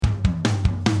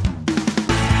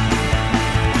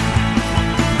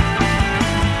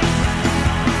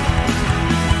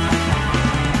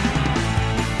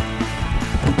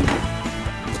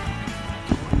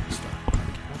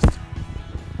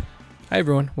Hi,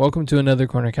 everyone. Welcome to another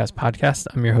Cornercast podcast.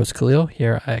 I'm your host, Khalil,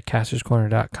 here at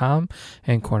casterscorner.com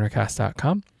and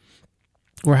cornercast.com.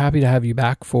 We're happy to have you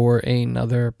back for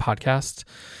another podcast.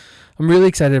 I'm really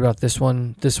excited about this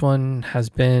one. This one has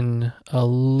been a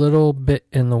little bit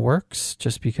in the works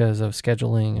just because of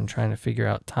scheduling and trying to figure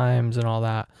out times and all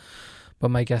that. But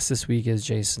my guest this week is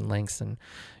Jason Langston.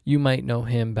 You might know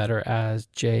him better as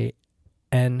JNL_toys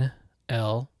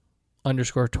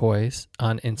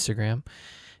on Instagram.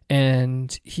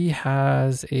 And he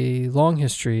has a long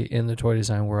history in the toy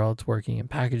design world, working in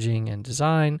packaging and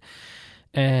design.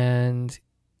 And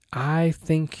I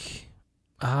think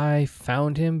I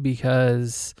found him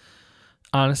because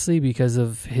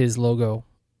of his logo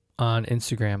on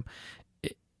Instagram.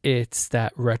 It's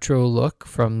that retro look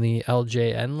from the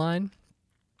LJN line.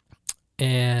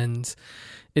 And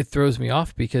it throws me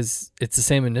off because it's the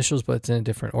same initials, but it's in a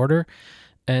different order.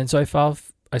 And so I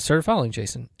started following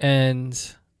Jason. And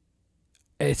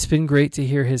it's been great to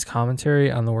hear his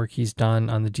commentary on the work he's done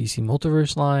on the DC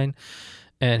Multiverse line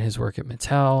and his work at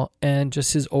Mattel and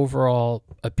just his overall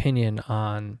opinion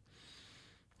on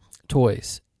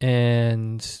toys.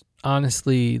 And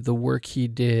honestly, the work he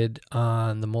did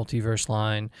on the Multiverse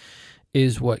line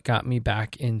is what got me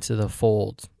back into the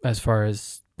fold as far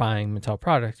as buying Mattel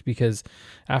products, because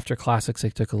after Classics, I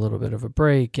took a little bit of a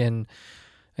break and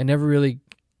I never really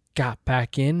got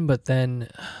back in, but then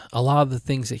a lot of the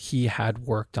things that he had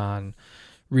worked on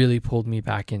really pulled me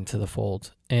back into the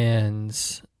fold. And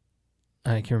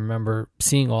I can remember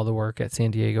seeing all the work at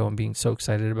San Diego and being so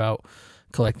excited about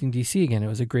collecting DC again. It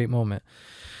was a great moment.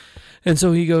 And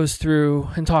so he goes through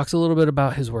and talks a little bit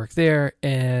about his work there.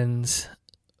 And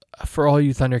for all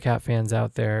you Thundercat fans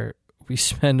out there, we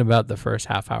spend about the first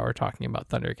half hour talking about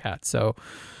Thundercat. So,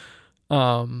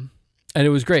 and it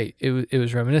was great. It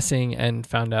was reminiscing, and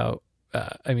found out,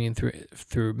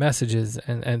 through messages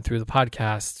and through the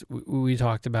podcast, we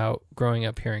talked about growing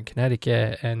up here in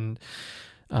Connecticut and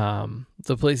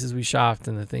the places we shopped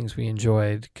and the things we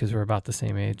enjoyed because we're about the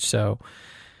same age. So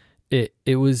it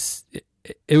was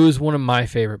one of my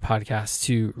favorite podcasts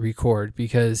to record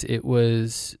because it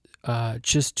was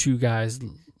just two guys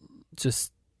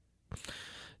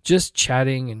just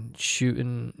chatting and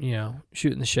shooting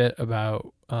the shit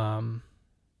about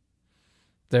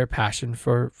their passion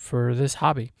for this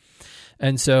hobby.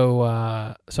 And so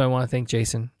I want to thank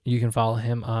Jason. You can follow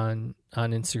him on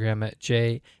Instagram at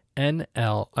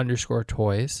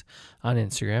JNL_toys on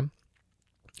Instagram,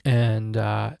 and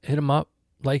hit him up,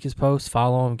 like his post,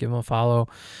 follow him, give him a follow,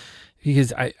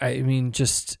 because I mean,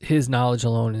 just his knowledge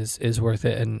alone is worth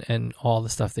it, and all the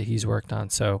stuff that he's worked on.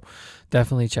 So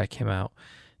definitely check him out.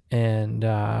 And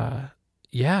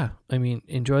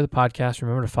enjoy the podcast.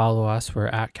 Remember to follow us. We're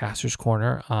at Casters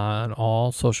Corner on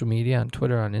all social media, on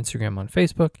Twitter, on Instagram, on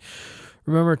Facebook.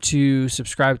 Remember to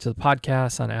subscribe to the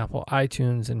podcast on Apple,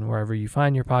 iTunes, and wherever you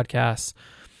find your podcasts.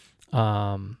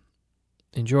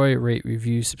 Enjoy, rate,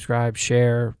 review, subscribe,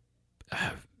 share.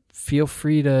 Feel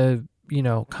free to,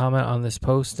 comment on this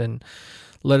post and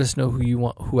let us know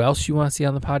who else you want to see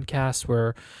on the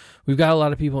podcast. We've got a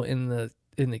lot of people in the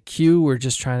queue. We're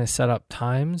just trying to set up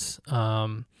times.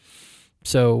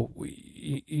 So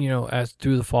as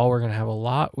through the fall, we're going to have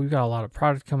we've got a lot of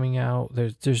product coming out.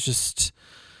 There's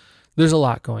a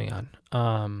lot going on.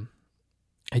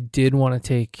 I did want to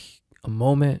take a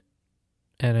moment,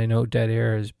 and I know dead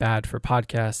air is bad for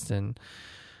podcasts and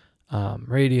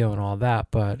radio and all that,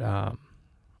 but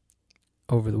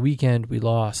over the weekend we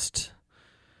lost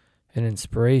an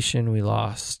inspiration. We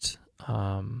lost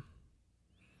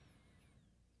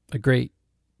a great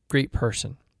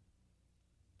person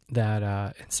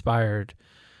that inspired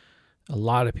a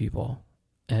lot of people.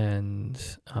 And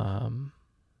so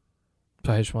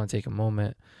I just want to take a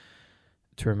moment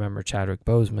to remember Chadwick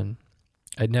Boseman.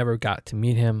 I never got to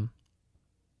meet him.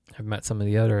 I've met some of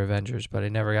the other Avengers, but I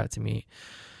never got to meet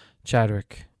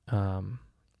Chadwick.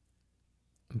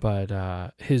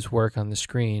 But his work on the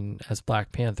screen as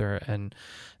Black Panther and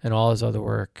all his other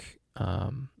work,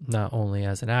 not only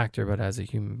as an actor but as a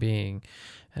human being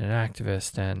and an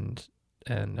activist and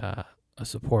a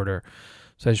supporter.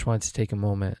 So I just wanted to take a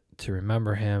moment to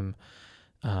remember him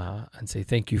and say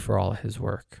thank you for all of his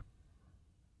work.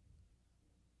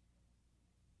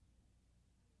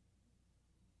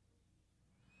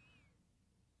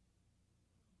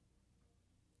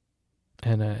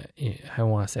 And I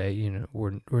want to say,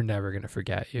 we're never going to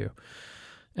forget you.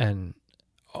 And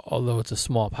although it's a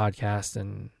small podcast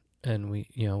and we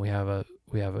have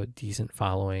a decent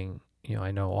following,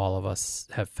 I know all of us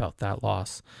have felt that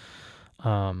loss.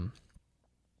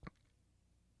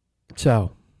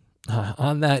 So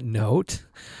on that note,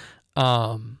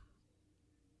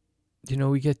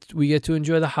 we get to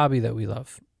enjoy the hobby that we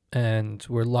love, and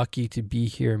we're lucky to be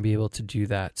here and be able to do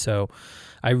that. So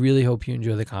I really hope you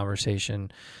enjoy the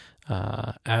conversation.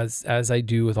 As I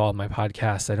do with all my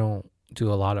podcasts, I don't do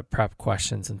a lot of prep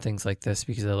questions and things like this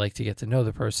because I like to get to know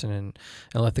the person and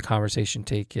let the conversation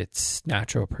take its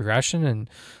natural progression. And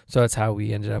so that's how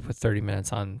we ended up with 30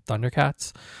 minutes on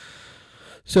Thundercats.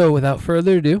 So without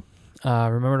further ado,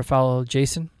 remember to follow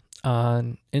Jason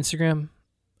on Instagram,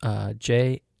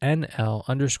 JNL_toys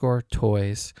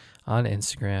on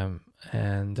Instagram,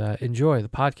 and enjoy the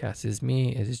podcast. It is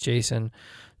me, it is Jason,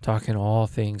 talking all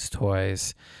things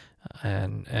toys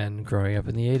and growing up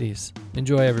in the 80s.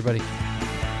 Enjoy, everybody.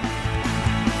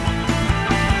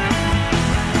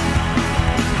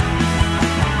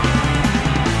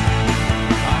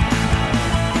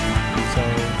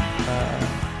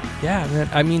 Yeah, man.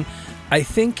 I mean, I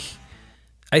think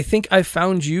I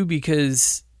found you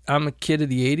because I'm a kid of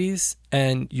the 80s,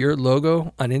 and your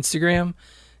logo on Instagram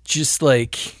just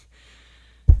like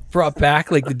brought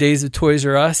back like the days of Toys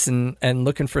R Us and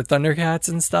looking for Thundercats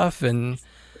and stuff. And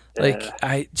like,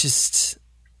 I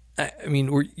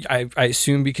mean, I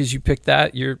assume because you picked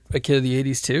that, you're a kid of the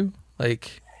 80s too?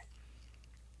 Like,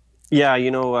 yeah,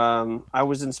 I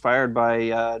was inspired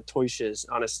by Toy Shiz,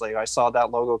 honestly. I saw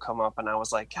that logo come up and I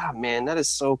was like, God, man, that is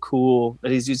so cool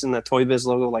that he's using the Toy Biz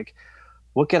logo. Like,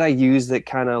 what could I use that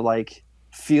kind of like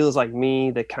feels like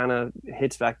me, that kind of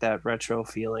hits back that retro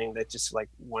feeling that just like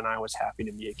when I was happy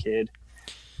to be a kid.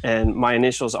 And my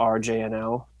initials are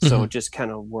JNL, so it just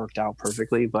kind of worked out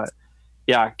perfectly. But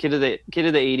yeah, kid of the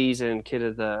 80s and kid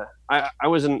of the I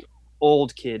was an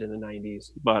old kid in the 90s,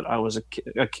 but I was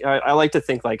I like to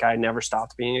think like I never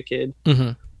stopped being a kid.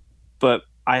 But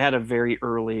I had a very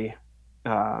early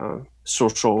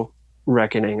social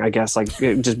reckoning, I guess, like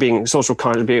just being social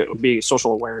be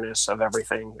social awareness of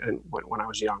everything, and when I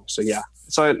was young. So yeah,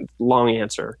 so long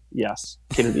answer, yes,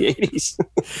 kid of the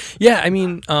 80s. Yeah, I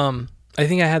mean, I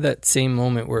think I had that same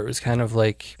moment where it was kind of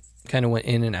went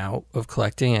in and out of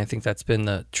collecting. I think that's been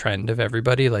the trend of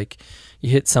everybody. Like, you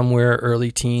hit somewhere early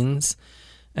teens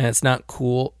and it's not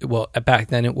cool. Well, back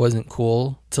then it wasn't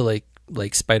cool to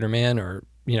like Spider-Man or,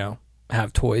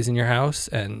 have toys in your house.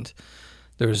 And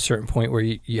there was a certain point where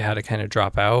you had to kind of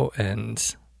drop out,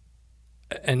 and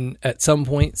at some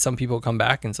point, some people come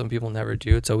back and some people never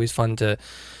do. It's always fun to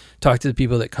talk to the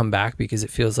people that come back because it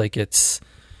feels like it's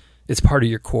part of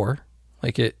your core.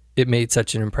 Like it made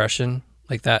such an impression,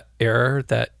 like that era,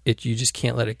 that you just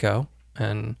can't let it go.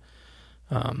 And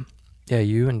yeah,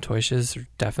 you and Toy Shiz are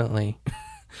definitely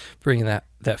bringing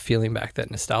that feeling back,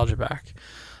 that nostalgia back.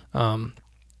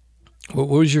 What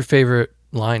was your favorite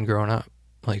line growing up?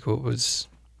 Like, what was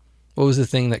the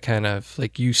thing that kind of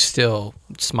like you still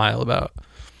smile about?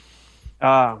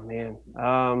 Oh man,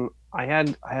 I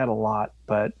had a lot,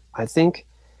 but I think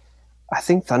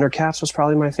Thundercats was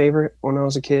probably my favorite when I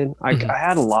was a kid. I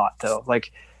had a lot though.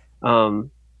 Like,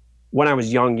 when I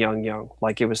was young,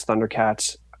 like it was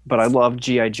Thundercats, but I loved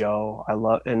G.I. Joe.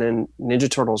 And then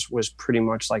Ninja Turtles was pretty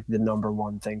much like the number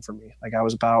one thing for me. Like, I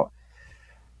was about,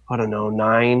 I don't know,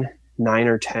 9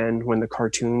 or 10 when the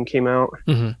cartoon came out.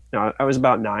 No, I was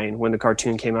about 9 when the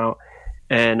cartoon came out.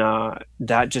 And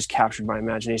that just captured my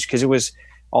imagination because it was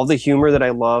all the humor that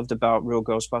I loved about Real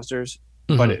Ghostbusters,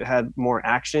 but it had more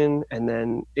action. And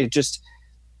then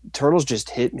Turtles just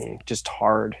hit me just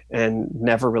hard and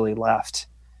never really left.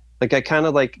 Like, I kind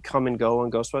of like come and go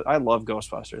on Ghostbusters. I love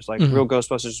Ghostbusters. Like, Real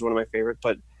Ghostbusters is one of my favorite,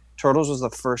 but Turtles was the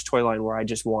first toy line where I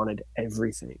just wanted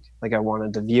everything. Like, I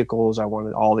wanted the vehicles, I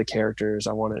wanted all the characters,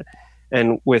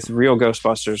 and with Real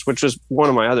Ghostbusters, which was one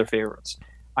of my other favorites,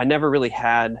 I never really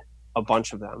had a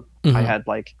bunch of them.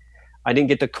 I didn't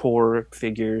get the core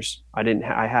figures. I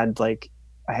had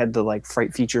the like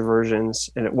Fright feature versions,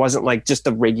 and it wasn't like just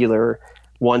the regular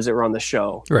ones that were on the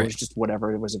show. Right. It was just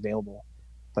whatever was available.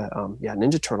 But yeah,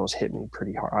 Ninja Turtles hit me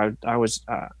pretty hard. I was,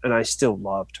 and I still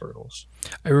love Turtles.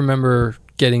 I remember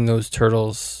getting those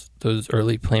Turtles, those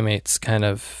early Playmates kind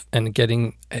of, and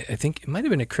getting, I think it might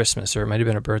have been a Christmas or it might have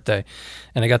been a birthday,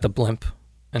 and I got the blimp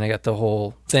and I got the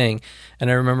whole thing. And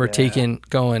I remember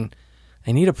going,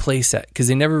 I need a play set, because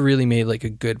they never really made like a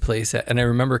good play set. And I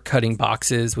remember cutting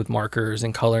boxes with markers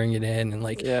and coloring it in, and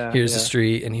like, here's the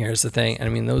street and here's the thing. And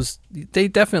I mean, they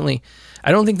definitely,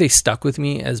 I don't think they stuck with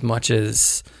me as much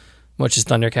as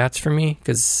Thundercats for me,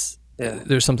 because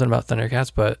there's something about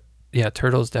Thundercats. But yeah,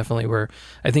 Turtles definitely were.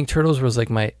 I think Turtles was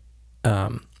like my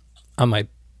on my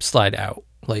slide out,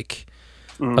 like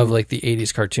of like the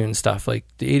 80s cartoon stuff. Like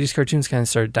the 80s cartoons kind of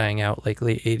started dying out like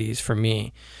late 80s for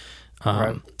me.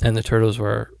 And the Turtles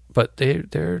were, but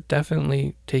they're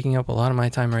definitely taking up a lot of my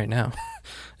time right now.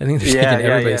 I think they're taking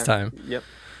everybody's time. Yep.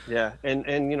 Yeah, and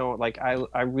like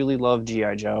I really love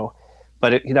GI Joe,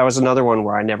 but that was another one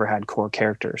where I never had core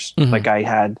characters. Mhm. Like I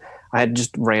had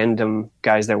just random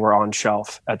guys that were on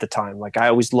shelf at the time. Like I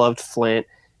always loved Flint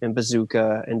and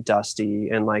Bazooka and Dusty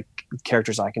and like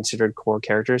characters I considered core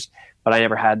characters, but I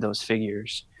never had those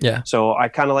figures. Yeah. So I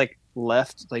kind of like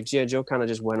left, like GI Joe kind of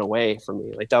just went away from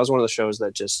me. Like that was one of the shows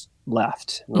that just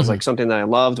left. It was like something that I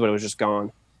loved, but it was just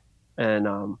gone. And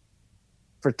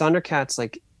for Thundercats,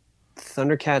 like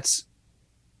Thundercats,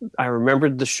 I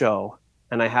remembered the show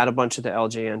and I had a bunch of the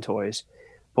LJN toys.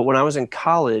 But when I was in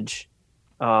college,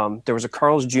 there was a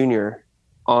Carl's Jr.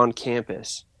 on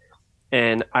campus,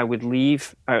 and I would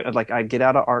leave. I'd get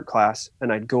out of art class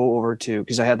and I'd go over to,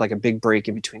 because I had like a big break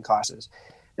in between classes,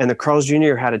 and the Carl's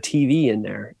Jr. had a TV in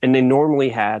there, and they normally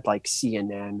had like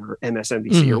CNN or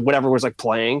MSNBC or whatever was like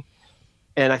playing.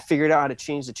 And I figured out how to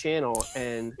change the channel,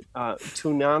 and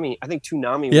Toonami, I think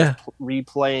Toonami was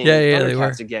replaying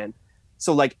Thundercats again.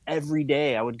 So like every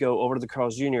day I would go over to the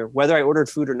Carl's Jr., whether I ordered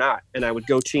food or not, and I would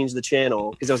go change the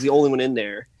channel because I was the only one in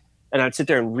there. And I'd sit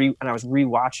there and I was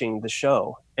rewatching the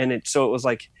show. And so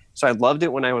I loved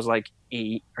it when I was like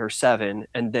 8 or 7.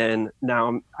 And then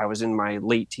now I was in my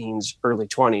late teens, early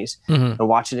 20s and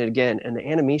watching it again. And the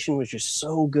animation was just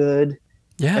so good.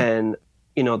 Yeah. And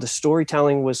the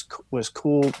storytelling was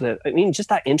cool. Just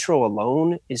that intro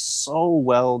alone is so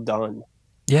well done.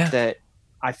 Yeah. That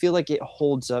I feel like it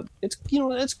holds up. It's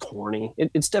it's corny.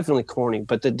 It's definitely corny,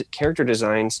 but the character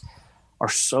designs are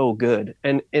so good.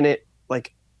 And it,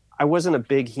 like, I wasn't a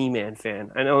big He-Man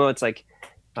fan. I know it's like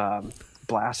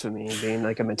blasphemy being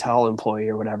like a Mattel employee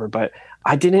or whatever, but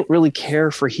I didn't really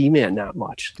care for He-Man that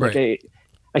much. Like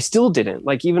I still didn't.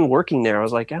 Like even working there, I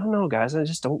was like, I don't know, guys, I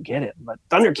just don't get it. But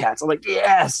Thundercats, I'm like,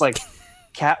 yes, like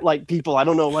cat-like people. I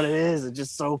don't know what it is. It's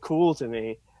just so cool to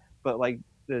me. But like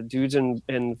the dudes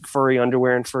in furry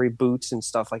underwear and furry boots and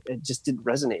stuff, like it just didn't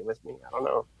resonate with me. I don't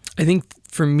know. I think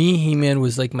for me, He-Man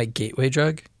was like my gateway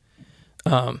drug.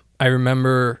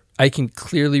 I can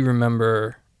clearly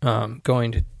remember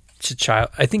going to child.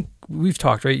 I think we've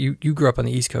talked, right? You grew up on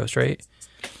the East Coast, right?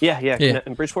 Yeah.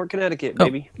 In Bridgeport, Connecticut,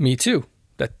 baby. Oh, me too.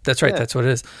 That's right. Yeah. That's what it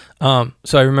is.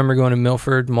 So I remember going to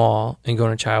Milford Mall and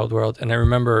going to Child World, and I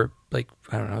remember like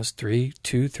I don't know, it was 3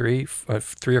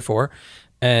 or 4,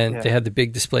 and they had the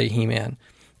big display He-Man,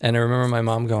 and I remember my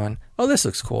mom going, "Oh, this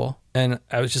looks cool," and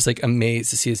I was just like amazed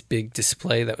to see this big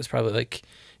display that was probably like,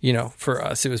 for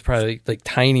us it was probably like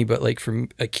tiny, but like for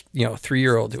a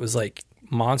 3-year-old it was like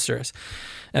monstrous.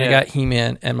 And I got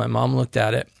He-Man, and my mom looked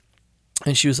at it.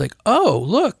 And she was like, "Oh,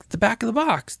 look, the back of the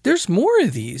box. There's more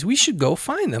of these. We should go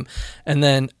find them." And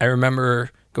then I remember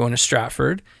going to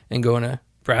Stratford and going to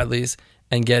Bradley's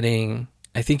and getting,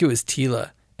 I think it was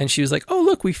Tila. And she was like, "Oh,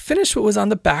 look, we finished what was on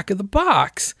the back of the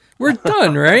box. We're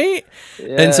done, right?"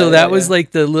 And so that was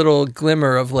like the little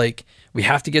glimmer of like, we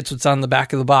have to get what's on the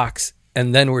back of the box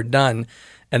and then we're done.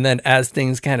 And then as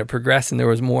things kind of progressed and there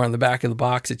was more on the back of the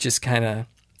box, it just kind of,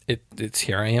 it's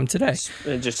here I am today.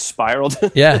 It just spiraled.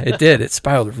 Yeah, it did. It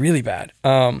spiraled really bad.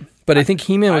 But I think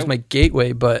He-Man was my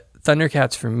gateway. But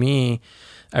Thundercats for me,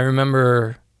 I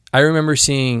remember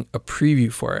seeing a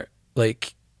preview for it.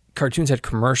 Like cartoons had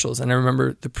commercials, and I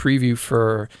remember the preview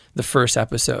for the first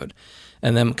episode,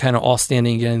 and them kind of all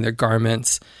standing and getting their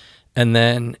garments. And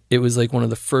then it was like one of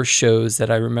the first shows that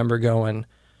I remember going,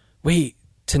 "Wait,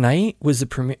 tonight was the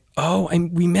premiere. Oh,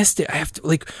 we missed it.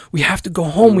 We have to go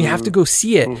home. We have to go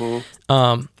see it."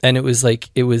 And it was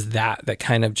that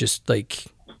kind of just like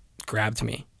grabbed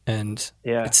me. And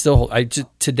it's still,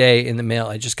 today in the mail,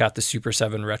 I just got the Super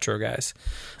 7 Retro guys,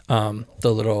 the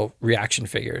little reaction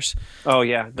figures. Oh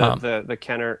yeah. The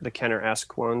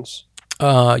Kenner-esque ones.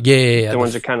 Yeah. The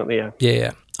ones that kind of,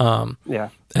 yeah.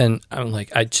 And I'm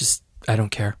like, I don't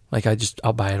care. Like,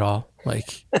 I'll buy it all.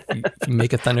 Like, if you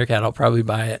make a Thundercat, I'll probably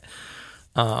buy it.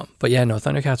 But yeah, no,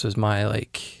 Thundercats was my,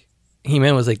 like,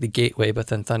 He-Man was like the gateway, but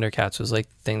then Thundercats was like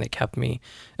the thing that kept me,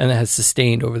 and that has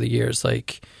sustained over the years.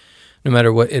 Like, no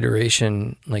matter what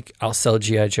iteration, like, I'll sell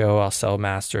G.I. Joe, I'll sell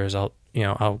Masters, I'll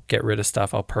get rid of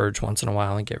stuff, I'll purge once in a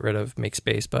while and get rid of, make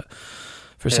space. But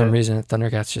for some reason,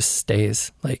 Thundercats just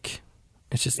stays. Like,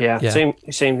 it's just,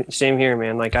 same here,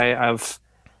 man. Like,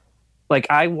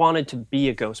 I wanted to be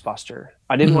a Ghostbuster.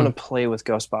 I didn't want to play with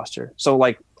Ghostbuster. So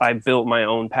like I built my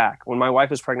own pack. When my wife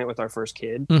was pregnant with our first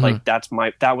kid, like that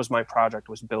was my project,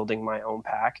 was building my own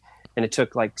pack. And it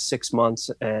took like 6 months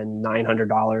and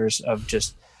 $900 of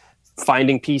just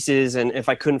finding pieces. And if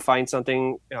I couldn't find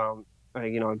something,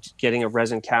 getting a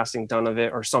resin casting done of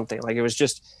it or something. Like it was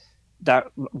just that,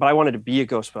 but I wanted to be a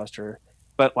Ghostbuster.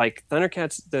 But like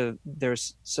Thundercats,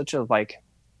 there's such a like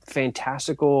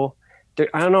fantastical,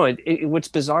 I don't know. What's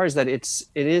bizarre is that it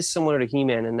is similar to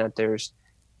He-Man in that there's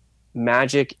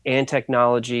magic and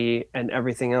technology and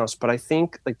everything else. But I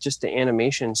think like just the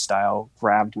animation style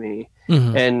grabbed me.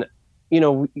 Mm-hmm. And,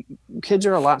 kids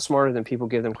are a lot smarter than people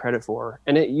give them credit for.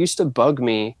 And it used to bug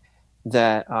me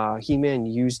that He-Man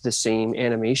used the same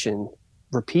animation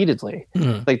repeatedly.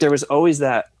 Mm-hmm. Like there was always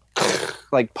that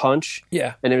like punch.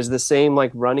 Yeah. And it was the same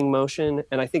like running motion.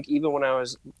 And I think even when I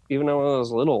was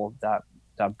little, that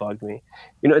bugged me.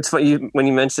 It's funny when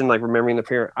you mentioned like remembering the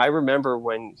premiere. I remember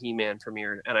when He-Man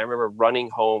premiered, and I remember running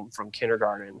home from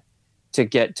kindergarten to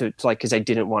get to like, because I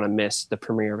didn't want to miss the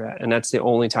premiere of it. And that's the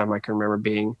only time I can remember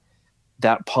being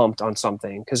that pumped on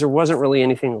something, because there wasn't really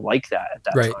anything like that at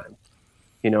that time.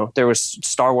 There was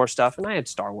Star Wars stuff, and I had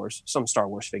some Star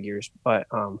Wars figures, but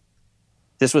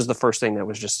this was the first thing that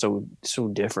was just so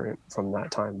different from that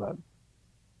time. But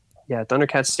yeah,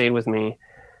 Thundercats stayed with me.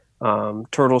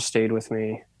 Turtles stayed with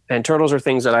me, and Turtles are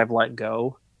things that I've let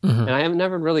go. Mm-hmm. And I have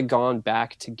never really gone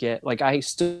back to get, like, I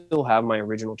still have my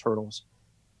original Turtles,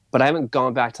 but I haven't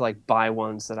gone back to like buy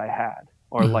ones that I had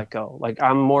or let go. Like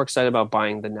I'm more excited about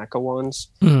buying the NECA ones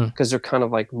because they're kind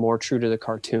of like more true to the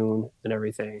cartoon and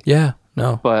everything. Yeah,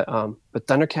 no. But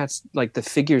Thundercats, like the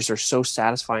figures are so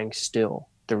satisfying still.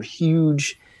 They're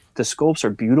huge. The sculpts are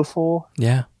beautiful.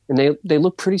 Yeah. And they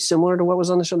look pretty similar to what was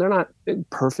on the show. They're not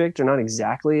perfect. They're not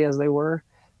exactly as they were,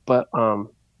 but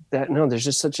there's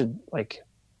just such a like,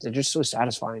 they're just so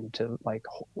satisfying to like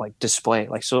display.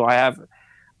 Like, so I have,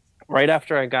 right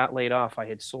after I got laid off, I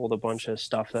had sold a bunch of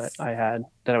stuff that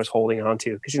I was holding on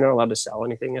to, because you're not allowed to sell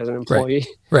anything as an employee.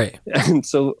 Right. And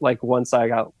so like once I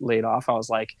got laid off, I was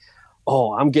like,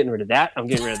 oh, I'm getting rid of that. I'm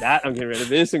getting rid of that. I'm getting rid of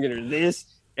this. I'm getting rid of this.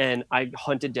 And I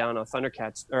hunted down a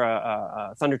Thundercats or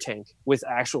a Thunder Tank with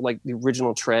actual like the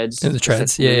original treads. And the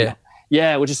treads,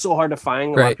 yeah, which is so hard to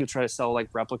find. A lot of people try to sell like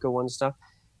replica one stuff,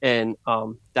 and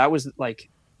that was like,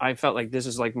 I felt like this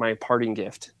is like my parting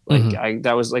gift. Like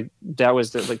that was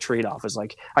the like trade off. Is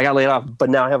like I got laid off, but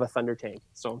now I have a Thunder Tank,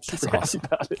 so I'm super happy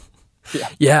about it.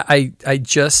 Yeah. I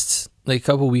just like a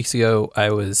couple of weeks ago,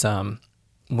 I was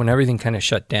when everything kind of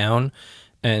shut down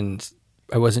and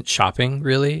I wasn't shopping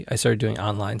really. I started doing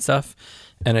online stuff,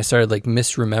 and I started like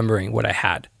misremembering what I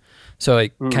had. So I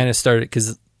kind of started,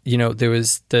 because there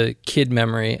was the kid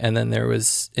memory, and then there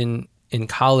was in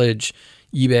college,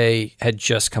 eBay had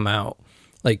just come out.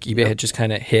 Like eBay had just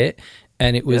kind of hit,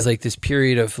 and it was like this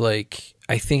period of like,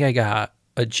 I think I got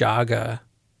a Jaga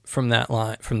from that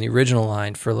line, from the original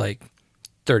line, for like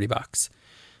 $30.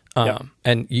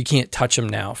 And you can't touch them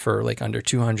now for like under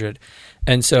 200.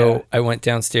 And so I went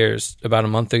downstairs about a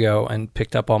month ago and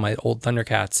picked up all my old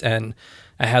Thundercats, and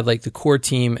I had like the core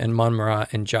team and Munmara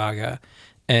and Jaga,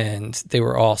 and they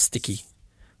were all sticky.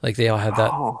 Like they all had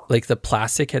that, like the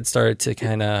plastic had started to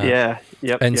kind of,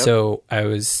 And so I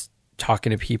was talking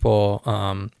to people,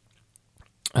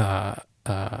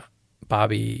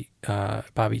 Bobby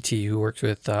T, who works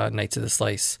with Knights of the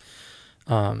Slice,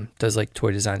 does like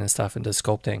toy design and stuff and does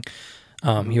sculpting.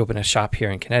 He opened a shop here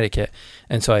in Connecticut,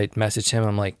 and so I messaged him.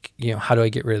 I'm like, how do I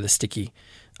get rid of the sticky?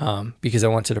 Because I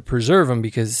wanted to preserve them,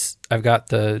 because I've got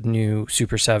the new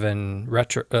Super 7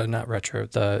 retro, not retro,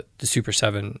 the Super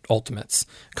 7 Ultimates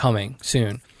coming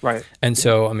soon. Right. And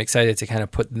so I'm excited to kind of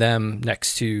put them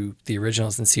next to the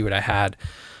originals and see what I had.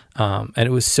 And it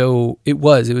was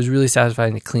really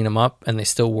satisfying to clean them up, and they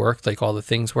still worked, like all the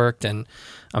things worked. And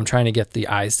I'm trying to get the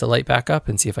eyes to light back up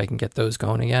and see if I can get those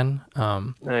going again.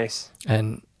 Nice.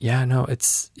 And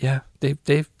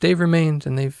they've remained,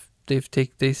 and they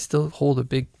still hold a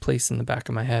big place in the back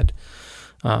of my head.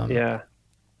 I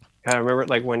remember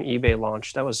like when eBay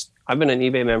launched, I've been an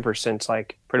eBay member since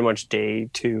like pretty much day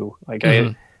 2. Like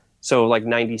so like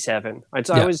 97. It's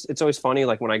always funny,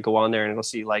 like when I go on there and it'll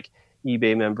see like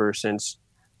eBay member since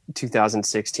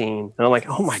 2016, and I'm like,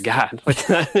 oh my god, like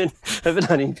I've been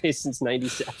on eBay since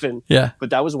 97. But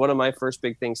that was one of my first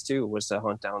big things too, was to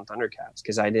hunt down Thundercats,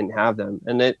 because I didn't have them.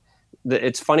 And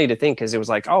it's funny to think, because it was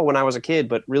like, oh, when I was a kid,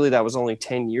 but really that was only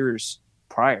 10 years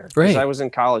prior, because I was in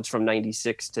college from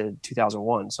 96 to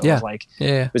 2001, so it was like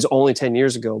it was only 10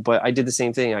 years ago. But I did the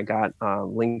same thing. I got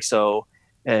Linkso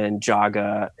and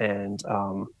Jaga and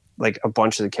like a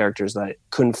bunch of the characters that I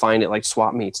couldn't find at like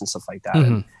swap meets and stuff like that.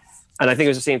 And I think it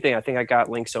was the same thing. I think I got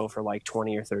Linkso for like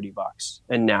 $20 or $30,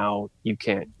 and now you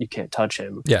can't touch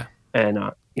him. And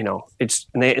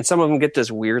and some of them get this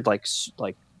weird like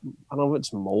I don't know if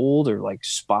it's mold or like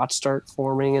spots start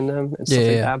forming in them and stuff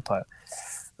like that. But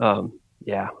I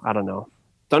don't know.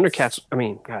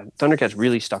 Thundercats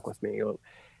really stuck with me.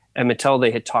 And Mattel,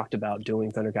 they had talked about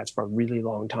doing Thundercats for a really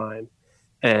long time,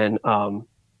 and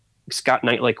Scott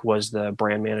Knightlick was the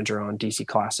brand manager on DC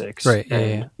Classics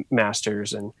and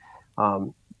Masters, and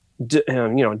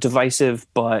divisive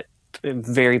but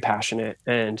very passionate.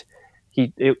 And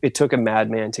it took a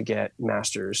madman to get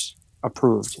Masters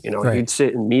approved. He'd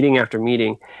sit in meeting after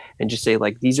meeting and just say,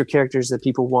 like, these are characters that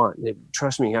people want.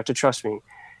 Trust me, you have to trust me.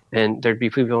 And there'd be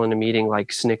people in the meeting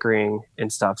like snickering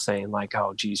and stuff, saying like,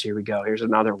 oh geez, here we go, here's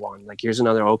another one, like here's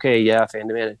another, okay, yeah, fan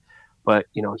demanded. But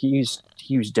he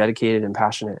was dedicated and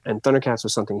passionate, and Thundercats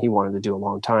was something he wanted to do a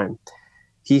long time.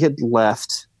 He had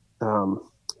left, God,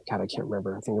 I can't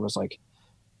remember, I think it was like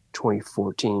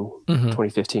 2014,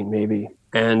 2015 maybe,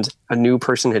 and a new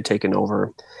person had taken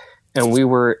over, and we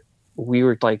were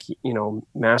like,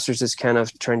 Masters is kind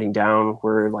of trending down.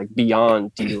 We're like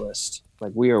beyond D-list.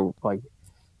 Like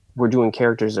we're doing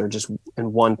characters that are just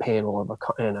in one panel of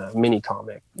a mini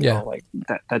comic. Like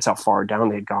that's how far down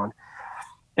they'd gone.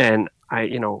 And I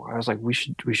was like, we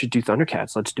should do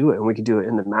Thundercats. Let's do it. And we could do it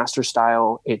in the Master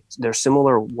style. They're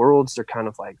similar worlds. They're kind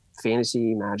of like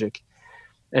fantasy magic.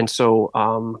 And so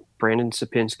Brandon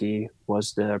Sapinski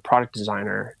was the product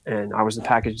designer and I was the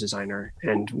package designer.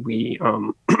 And we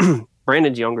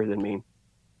Brandon's younger than me,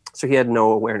 so he had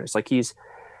no awareness. Like he's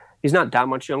not that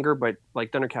much younger, but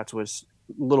like Thundercats was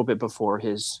a little bit before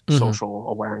his social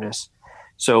awareness.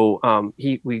 So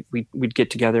we'd get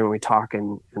together and we talk,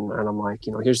 and I'm like,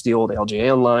 here's the old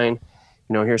LJA online,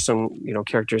 here's some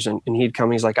characters, and he'd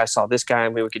come. He's like, I saw this guy,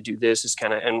 maybe we could do this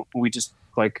kind of, and we just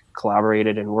like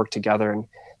collaborated and worked together. And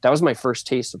that was my first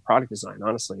taste of product design,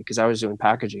 honestly, because I was doing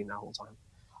packaging that whole time,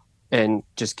 and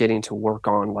just getting to work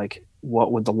on like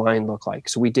what would the line look like.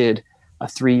 So we did a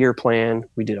 3-year plan,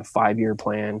 we did a 5-year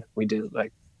plan, we did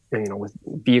like, with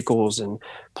vehicles and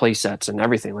play sets and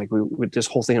everything. Like this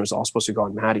whole thing was all supposed to go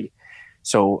on Maddie.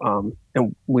 So,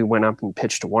 and we went up and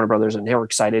pitched to Warner Brothers, and they were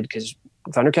excited because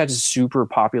Thundercats is super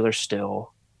popular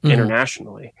still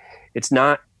internationally. It's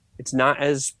not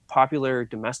as popular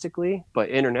domestically, but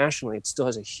internationally it still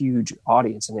has a huge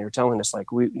audience. And they were telling us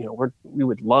like, we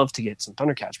would love to get some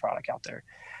Thundercats product out there.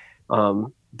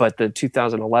 But the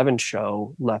 2011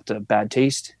 show left a bad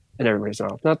taste in everybody's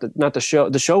mouth. Not the show.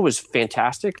 The show was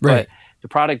fantastic, but the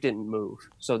product didn't move.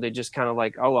 So they just kind of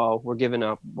like, oh well, we're giving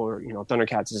up, or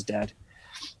Thundercats is dead.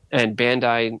 And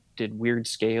Bandai did weird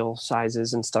scale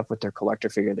sizes and stuff with their collector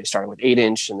figure. They started with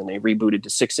 8-inch, and then they rebooted to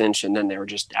 6-inch, and then they were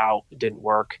just out. It didn't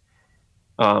work.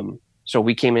 So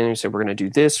we came in and said, we're going to do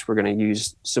this. We're going to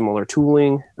use similar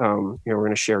tooling. We're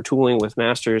going to share tooling with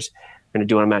Masters. We're going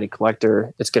to do it on Matty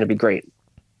Collector. It's going to be great.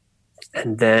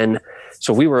 And then,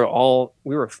 so we were all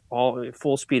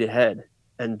full speed ahead.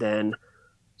 And then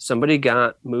somebody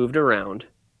got moved around,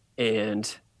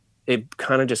 and it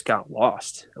kind of just got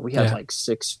lost. We had like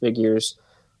 6 figures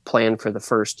planned for the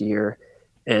first year.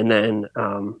 And then,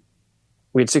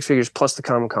 we had 6 figures plus the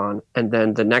Comic-Con. And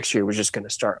then the next year was just going to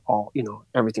start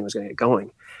everything was going to get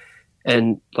going.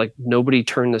 And like nobody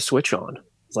turned the switch on.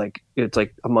 It's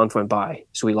like a month went by,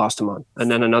 so we lost a month,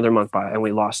 and then another month by, and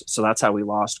we lost. So that's how we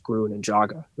lost Gruen and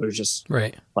Jaga. It was just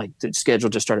like the schedule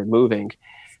just started moving,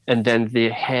 and then the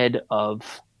head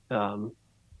of the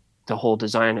whole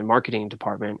design and marketing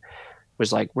department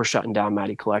was like, "We're shutting down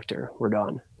Matty Collector. We're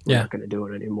done. We're not going to do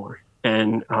it anymore."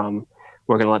 And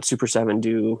we're going to let Super 7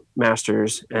 do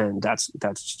Masters, and that's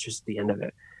just the end of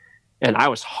it. And I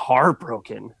was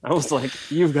heartbroken. I was like,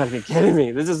 you've got to be kidding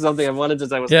me. This is something I've wanted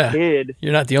since I was a kid.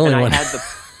 You're not the only one. And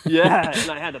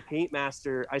I had the Paint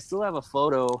Master. I still have a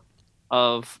photo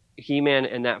of He-Man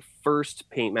and that first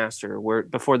Paint Master where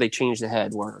before they changed the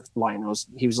head, where Lion-O's,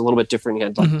 he was a little bit different. He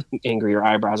had like angrier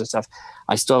eyebrows and stuff.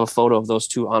 I still have a photo of those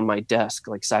two on my desk,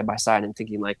 like side by side, and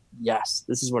thinking like, yes,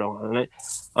 this is what I want. And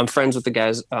I'm friends with the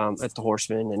guys at the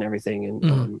Horseman and everything.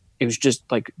 And it was just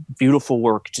like beautiful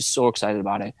work, just so excited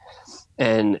about it.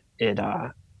 And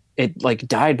it like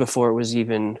died before it was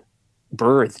even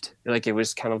birthed. Like it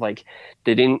was kind of like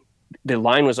the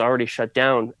line was already shut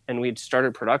down, and we'd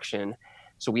started production.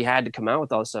 So we had to come out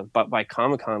with all this stuff. But by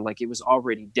Comic-Con, like it was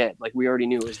already dead. Like we already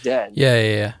knew it was dead.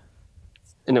 Yeah.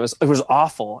 And it was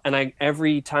awful. And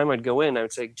every time I'd go in, I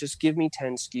would say, just give me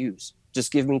 10 SKUs.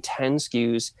 Just give me 10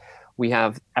 SKUs. We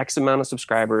have X amount of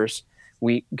subscribers.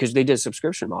 Because they did a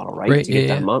subscription model, right? To get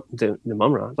the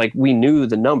Mumra. Like we knew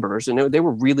the numbers, and they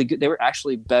were really good. They were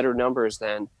actually better numbers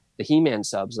than the He-Man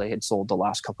subs they had sold the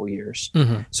last couple of years.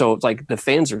 So it's like the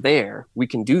fans are there. We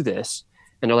can do this.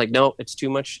 And they're like, no, it's too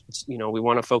much. We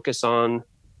want to focus on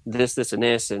this, and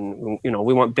this, and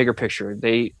we want bigger picture.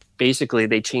 They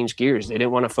changed gears. They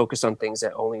didn't want to focus on things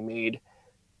that only made,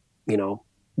 they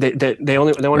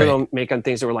wanted to make on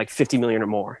things that were like 50 million or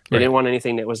more. They didn't want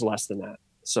anything that was less than that.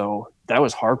 So that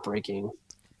was heartbreaking.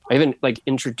 I even like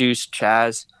introduced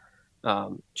Chaz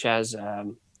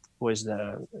Chaz was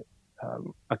the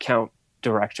account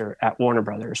director at Warner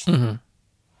Brothers, Mm-hmm.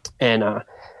 and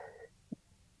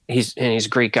he's a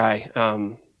great guy.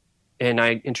 And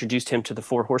I introduced him to the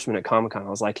Four Horsemen at Comic-Con. I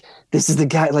was like, "This is the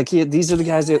guy. Like, these are the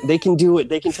guys that they can do it.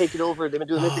 They can take it over. They've been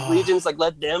doing Mythic Legions. Like,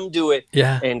 let them do it."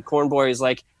 Yeah. And Cornboy is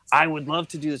like, "I would love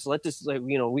to do this. Let this, like,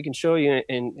 we can show you."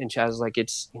 And Chaz is like,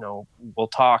 "It's, we'll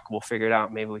talk. We'll figure it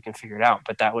out. Maybe we can figure it out."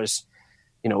 But that was,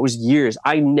 it was years.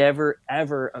 I never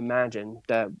ever imagined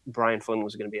that Brian Flynn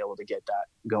was going to be able to get that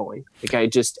going. Like,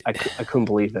 I couldn't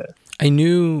believe it.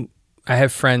 I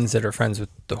have friends that are friends with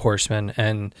the Horsemen,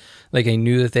 and like I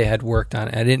knew that they had worked on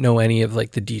it. I didn't know any of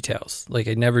like the details. Like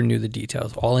I never knew the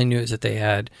details. All I knew is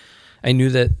that I knew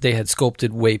that they had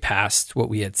sculpted way past what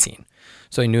we had seen.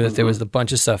 So I knew that there was a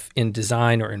bunch of stuff in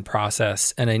design or in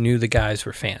process, and I knew the guys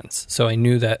were fans. So I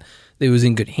knew that it was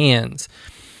in good hands.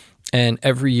 And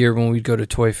every year when we'd go to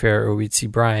Toy Fair or we'd see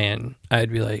Brian,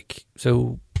 I'd be like,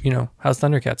 "So, how's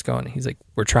Thundercats going?" He's like,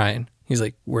 "We're trying." He's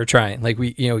like, "We're trying." Like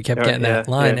we kept getting that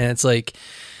line, and it's like,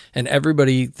 and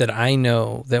everybody that I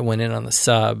know that went in on the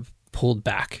sub pulled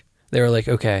back. They were like,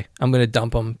 "Okay, I'm going to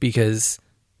dump them because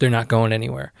they're not going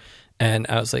anywhere." And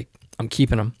I was like, "I'm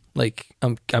keeping them. Like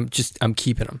I'm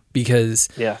keeping them because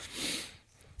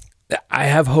I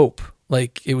have hope."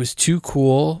 Like it was too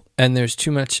cool, and there's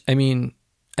too much. I mean,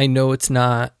 I know it's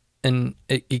not, and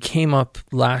it came up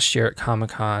last year at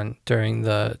Comic-Con during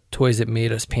the Toys That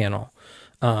Made Us panel.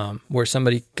 Where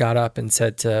somebody got up and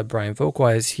said to Brian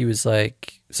Folkwise, he was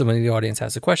like, somebody in the audience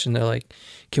asked a question. They're like,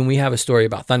 "Can we have a story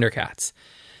about Thundercats?"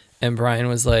 And Brian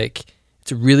was like,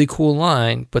 "It's a really cool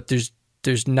line, but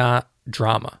there's not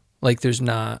drama. Like there's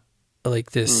not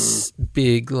like this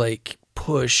big like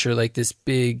push or like this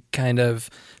big kind of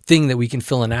thing that we can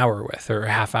fill an hour with or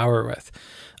a half hour with."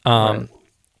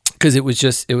 Because it was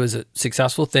a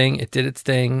successful thing. It did its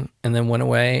thing and then went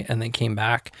away and then came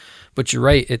back. But you're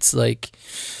right. It's like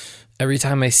every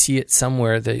time I see it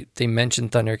somewhere, they mention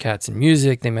Thundercats in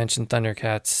music. They mention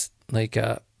Thundercats. Like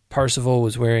Parsifal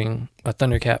was wearing a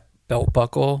Thundercat belt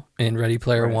buckle in Ready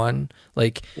Player One.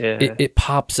 Like it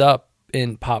pops up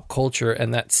in pop culture,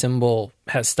 and that symbol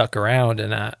has stuck around,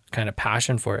 and that kind of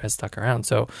passion for it has stuck around.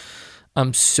 So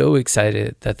I'm so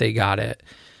excited that they got it.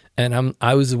 And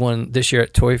I was the one this year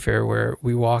at Toy Fair where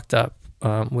we walked up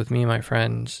with me and my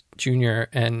friend Junior,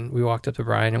 and we walked up to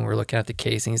Brian and we're looking at the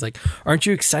case, and he's like, "Aren't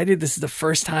you excited? This is the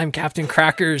first time Captain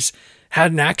Crackers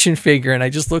had an action figure." And I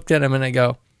just looked at him and I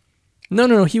go,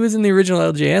 No, he was in the original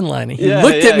LJN line. And he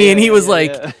looked at me and he was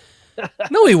like,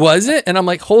 "No, he wasn't." And I'm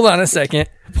like, "Hold on a second."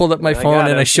 I pulled up my phone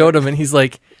and I showed him, and he's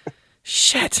like,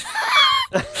 "Shit."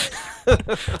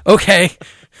 Okay.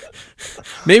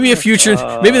 Maybe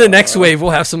maybe the next wave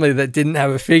we'll have somebody that didn't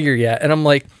have a figure yet. And I'm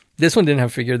like, "This one didn't have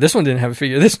a figure. This one didn't have a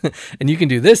figure. This, and you can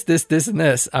do this, and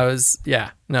this." I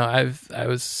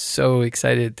was so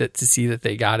excited to see that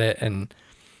they got it, and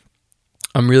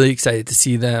I'm really excited to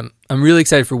see them. I'm really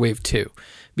excited for Wave 2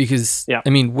 because I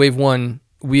mean, Wave 1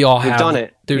 we've done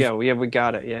it. We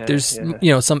got it. Yeah, there's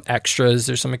some extras.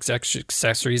 There's some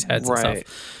accessories, heads and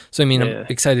stuff. So I mean, I'm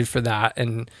excited for that,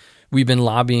 and we've been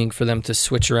lobbying for them to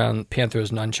switch around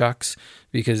Panthros nunchucks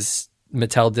because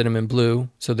Mattel did them in blue,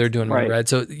 so they're doing them in red.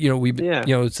 So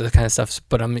it's the kind of stuff.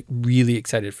 But I'm really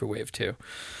excited for Wave 2.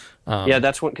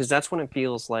 That's when it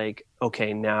feels like,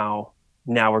 okay, now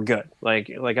we're good. Like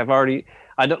I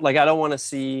don't want to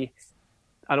see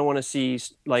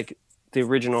like the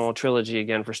original trilogy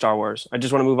again for Star Wars. I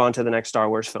just want to move on to the next Star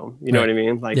Wars film. You know what I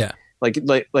mean?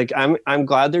 Like I'm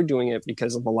glad they're doing it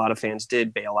because of a lot of fans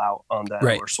did bail out on them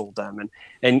or sold them,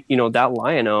 and that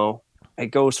Lion-O, it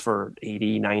goes for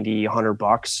 $80, $90,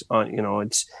 $100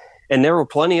 on, and there were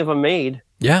plenty of them made.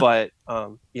 Yeah. But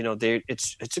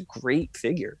it's a great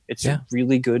figure. It's a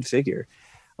really good figure.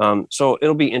 So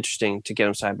it'll be interesting to get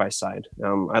them side by side.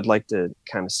 I'd like to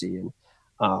kind of see,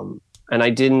 and I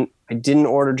didn't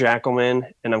order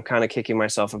Jackalman, and I'm kind of kicking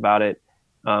myself about it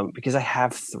because I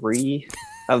have 3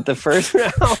 of the first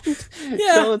round.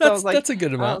 Yeah, so that's a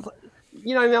good amount.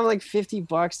 I'm like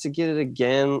 $50 to get it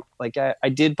again. Like I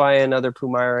did buy another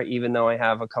Pumaira, even though I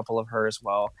have a couple of her as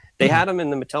well. They had them in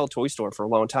the Mattel toy store for a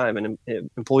long time, and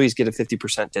employees get a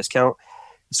 50% discount.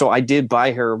 So I did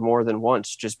buy her more than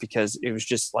once just because it was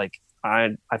just like,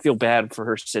 I feel bad for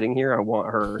her sitting here. I want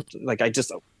her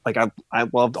I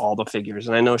loved all the figures,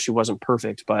 and I know she wasn't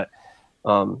perfect, but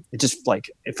it just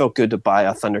it felt good to buy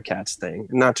a Thundercats thing,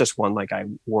 and not just one like I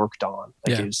worked on.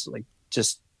 It was like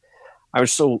just I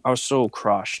was so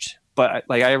crushed. But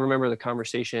I remember the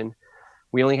conversation.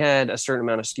 We only had a certain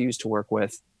amount of SKUs to work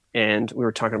with, and we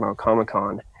were talking about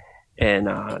Comic-Con, and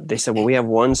they said, "Well, we have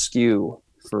one SKU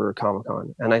for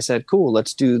Comic-Con. And I said, cool,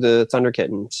 let's do the Thunder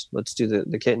Kittens. Let's do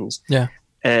the kittens. Yeah.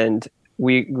 And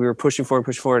we were pushing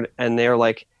forward. And they're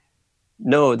like,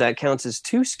 no, that counts as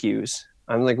 2 SKUs.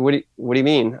 I'm like, what do you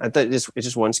mean? I thought it's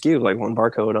just 1 SKU, like 1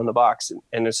 barcode on the box.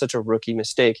 And it's such a rookie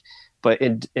mistake. But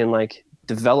in like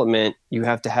development, you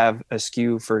have to have a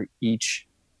SKU for each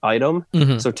item.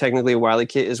 Mm-hmm. So technically Wile E.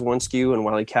 Kit is 1 SKU and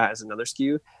Wile E. Cat is another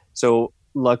SKU. So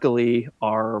luckily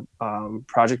our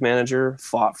project manager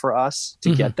fought for us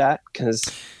to get that, because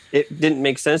it didn't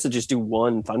make sense to just do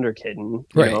 1 Thunder Kitten,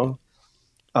 you know?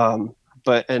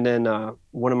 But then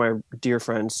one of my dear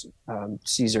friends,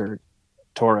 Cesar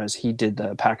Torres, he did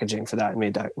the packaging for that and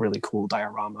made that really cool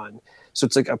diorama. And so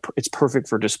it's like it's perfect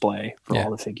for display for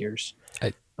all the figures.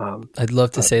 I'd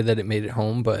love to say that it made it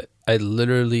home, but I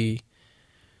literally,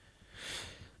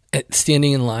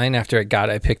 standing in line after I got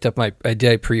it, I picked up I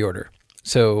did a pre-order.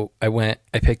 So I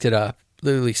picked it up,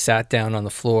 literally sat down on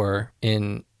the floor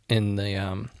in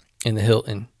the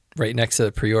Hilton right next to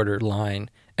the pre-order line,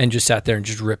 and just sat there and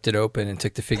just ripped it open and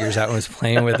took the figures out and was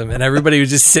playing with them. And everybody was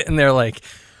just sitting there like,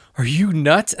 are you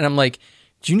nuts? And I'm like,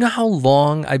 do you know how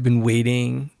long I've been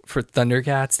waiting for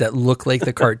Thundercats that look like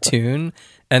the cartoon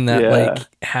and that like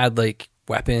had like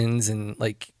weapons and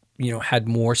like, you know, had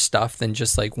more stuff than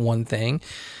just like one thing?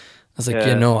 I was like,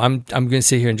 I'm going to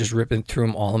sit here and just rip through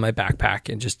them all in my backpack,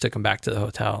 and just took them back to the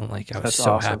hotel. And like, I was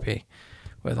so happy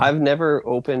with them. I've never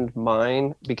opened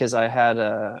mine because I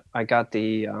got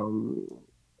the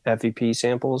FVP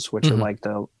samples, which are like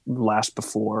the last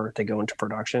before they go into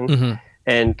production.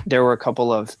 And there were a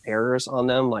couple of errors on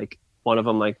them. Like one of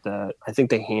them, like I think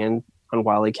the hand on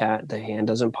Wile E. Cat, the hand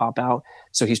doesn't pop out.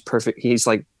 So he's perfect. He's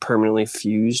like permanently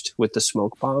fused with the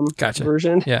smoke bomb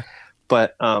version. Yeah.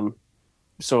 But,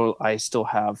 so I still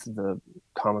have the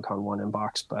Comic-Con 1 in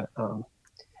box, but, I'm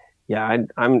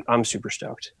super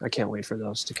stoked. I can't wait for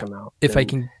those to come out. If I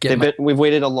can get we've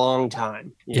waited a long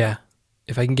time. Yeah.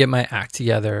 If I can get my act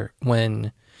together,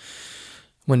 when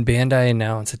Bandai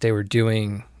announced that they were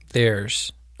doing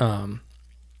theirs,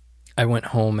 I went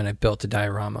home and I built a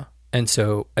diorama. And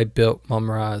so I built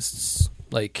Mum-Ra's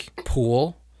like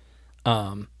pool,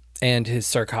 and his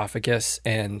sarcophagus,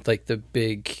 and like the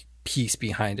big piece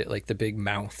behind it, like the big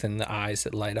mouth and the eyes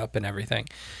that light up and everything.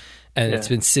 And it's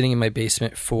been sitting in my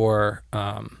basement for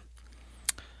like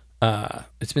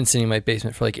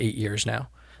 8 years now.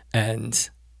 And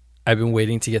I've been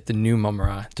waiting to get the new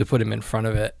Mum-Ra to put him in front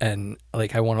of it, and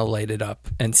like I want to light it up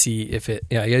and see if it.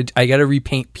 Yeah, I got to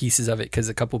repaint pieces of it because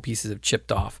a couple pieces have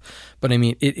chipped off. But I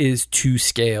mean, it is to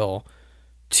scale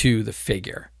to the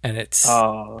figure, and it's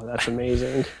that's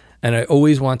amazing. And I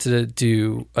always wanted to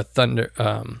do a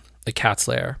Cat's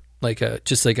Lair, like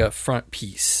just like a front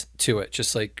piece to it,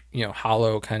 just like, you know,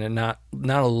 hollow, kind of not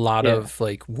a lot of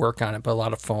like work on it, but a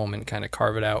lot of foam, and kind of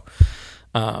carve it out.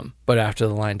 But after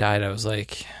the line died, I was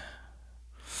like,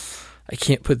 I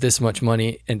can't put this much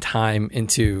money and time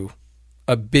into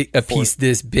a piece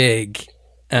this big.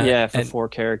 For 4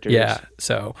 characters. Yeah.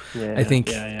 So I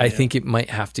think it might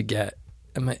have to get,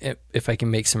 if I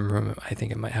can make some room, I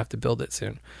think I might have to build it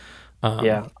soon.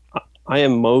 I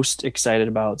am most excited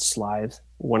about Slithe.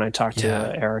 When I talked to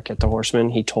Eric at the Horseman,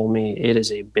 he told me it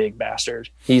is a big bastard.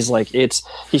 He's like, it's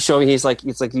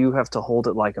like you have to hold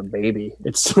it like a baby.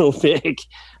 It's so big,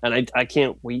 and I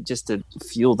can't wait just to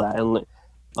feel that.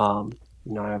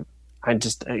 And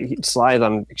Slithe,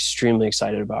 I'm extremely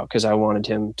excited about because I wanted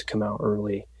him to come out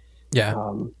early. Yeah.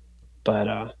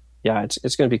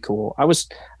 It's going to be cool. I was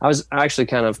actually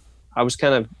kind of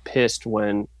pissed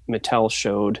when Mattel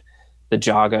showed the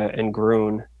Jaga and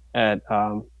Groon at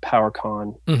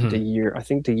PowerCon the year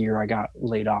I got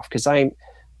laid off, because I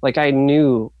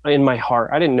knew in my heart,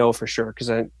 I didn't know for sure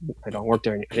because I don't work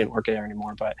there. I didn't work there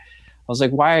anymore, but I was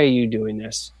like, why are you doing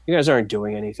this? You guys aren't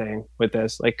doing anything with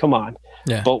this. Like, come on.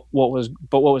 Yeah. But what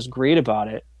was great about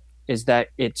it is that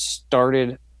it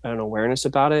started an awareness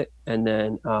about it, and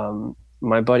then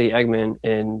my buddy Eggman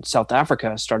in South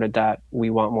Africa started that We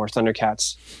Want More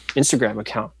Thundercats Instagram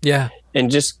account. Yeah.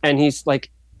 And he's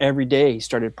like, every day he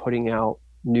started putting out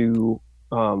new,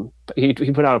 he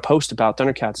put out a post about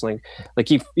Thundercats. Like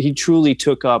he truly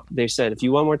took up, they said, if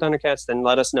you want more Thundercats, then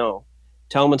let us know.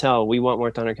 Tell Mattel we want more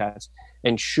Thundercats,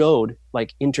 and showed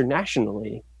like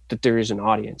internationally that there is an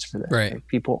audience for this. Right. Like,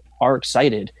 people are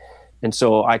excited. And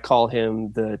so I call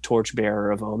him the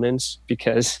torchbearer of omens,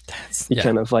 because he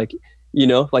kind of like, you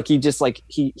know, like he just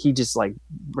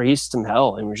raised some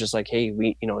hell and was just like,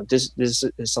 hey, this is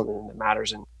something that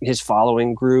matters. And his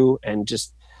following grew, and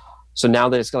just, so now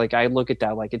that it's like, I look at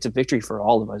that, like it's a victory for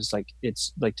all of us. Like,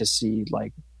 it's like to see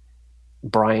like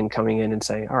Brian coming in and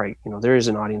say, all right, there is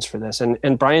an audience for this.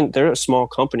 And Brian, they're a small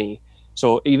company,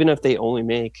 So even if they only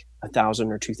make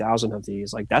 1,000 or 2,000 of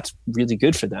these, like that's really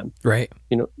good for them. Right.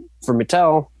 You know, for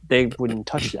Mattel, they wouldn't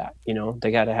touch that. You know,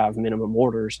 they got to have minimum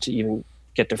orders to even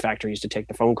get their factories to take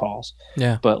the phone calls.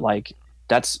 Yeah. But like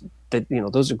that's that, you know,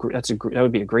 that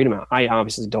would be a great amount. I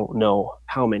obviously don't know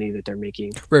how many that they're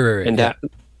making. Right. And that,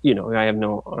 you know, I have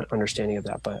no understanding of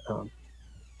that, but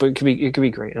it could be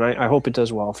great. And I hope it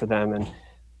does well for them. And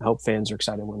I hope fans are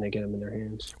excited when they get them in their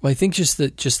hands. Well, I think just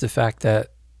the fact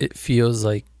that it feels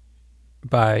like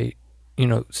by, you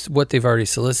know, what they've already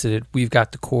solicited, we've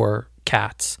got the core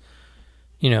cats,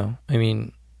 you know, I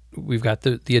mean, we've got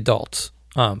the adults,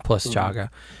 plus Jaga.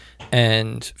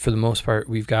 And for the most part,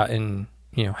 we've gotten,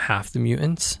 you know, half the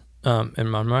mutants.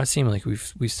 And Mumm-Ra seem like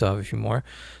we still have a few more.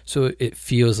 So it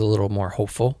feels a little more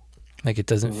hopeful. Like it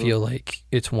doesn't feel like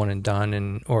it's one and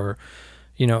done, or,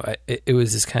 you know, it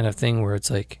was this kind of thing where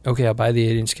it's like, okay, I'll buy the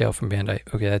 8-inch scale from Bandai.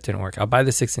 Okay, that didn't work. I'll buy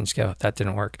the 6-inch scale. That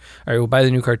didn't work. All right, we'll buy the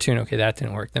new cartoon. Okay, that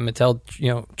didn't work. Then Mattel, you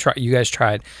know, you guys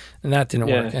tried, and that didn't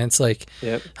work. And it's like,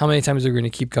 how many times are we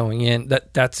going to keep going in?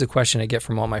 That's the question I get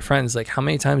from all my friends. Like, how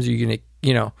many times are you going to,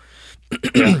 you know,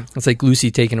 it's like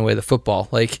Lucy taking away the football.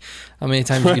 Like, how many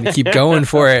times are you going to keep going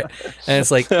for it? And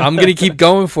it's like, I'm going to keep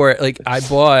going for it. Like, I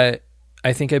bought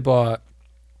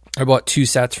 2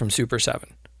 sets from Super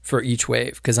 7 for each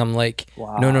wave, because I'm like,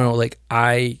 no, like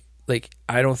I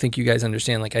don't think you guys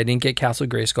understand. Like, I didn't get Castle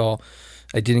Grayskull,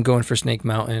 I didn't go in for Snake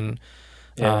Mountain,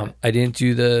 I didn't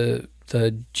do the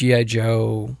G.I.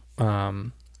 Joe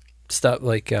stuff,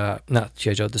 like not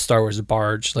G.I. Joe, the Star Wars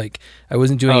Barge. Like, I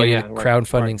wasn't doing any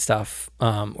crowdfunding stuff,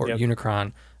 or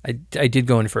Unicron. I did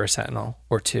go in for a Sentinel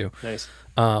or 2. Nice.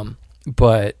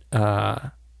 But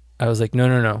I was like,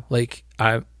 no. Like,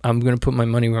 I'm going to put my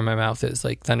money where my mouth is.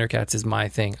 Like, Thundercats is my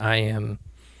thing. I'm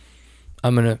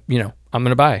going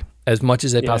to buy as much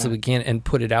as I possibly can and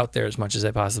put it out there as much as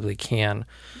I possibly can,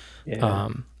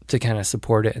 to kind of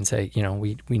support it and say, you know,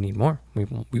 we need more. We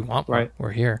want more. Right.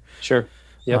 We're here. Sure.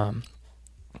 Yep.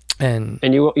 And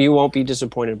you won't be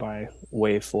disappointed by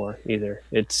Wave 4 either.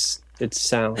 It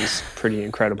sounds pretty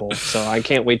incredible. So I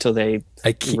can't wait till they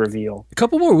reveal. A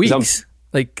couple more weeks.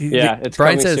 Like, it's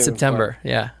Brian said soon, September.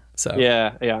 Yeah. So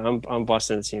I'm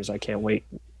busting the seams. I can't wait.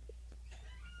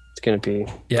 It's going to be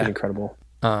pretty incredible.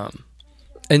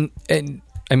 And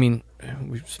I mean,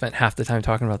 we've spent half the time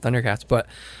talking about Thundercats, but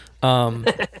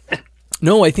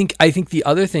no, I think the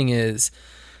other thing is,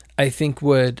 I think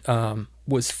what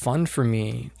was fun for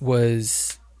me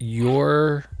was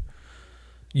you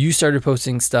started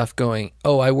posting stuff going,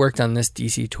 oh, I worked on this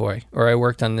DC toy, or I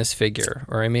worked on this figure,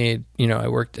 or I made, you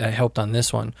know, I helped on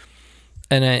this one.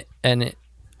 And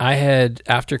I had,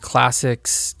 after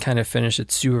Classics kind of finished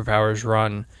its Superpowers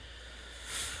run,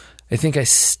 I think I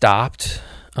stopped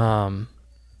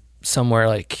somewhere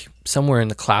in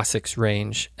the Classics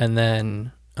range. And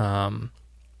then I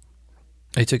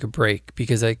took a break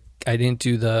because I didn't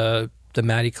do the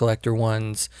Matty Collector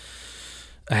ones.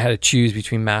 I had to choose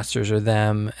between Masters or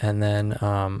them, and then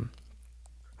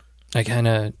I kind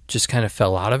of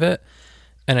fell out of it.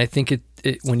 And I think it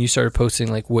when you started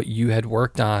posting like what you had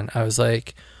worked on, I was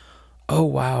like, oh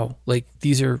wow, like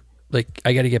these are, like,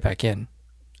 I got to get back in.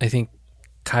 I think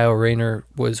Kyle Rayner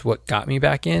was what got me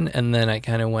back in, and then I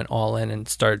kind of went all in and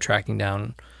started tracking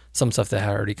down some stuff that had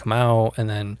already come out, and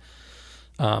then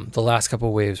the last couple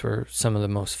of waves were some of the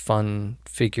most fun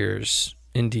figures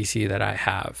in DC that I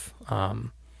have.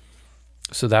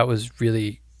 So that was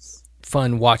really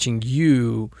fun watching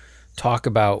you talk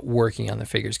about working on the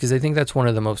figures, because I think that's one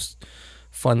of the most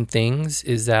fun things,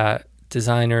 is that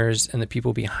designers and the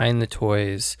people behind the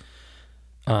toys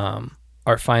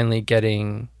are finally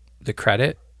getting the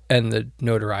credit and the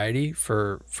notoriety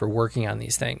for working on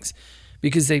these things,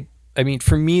 because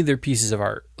for me, they're pieces of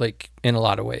art, like, in a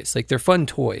lot of ways. Like, they're fun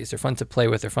toys, they're fun to play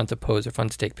with, they're fun to pose, they're fun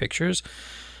to take pictures.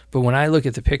 But when I look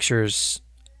at the pictures,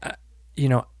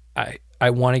 I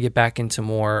want to get back into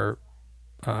more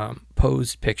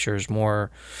posed pictures,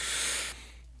 more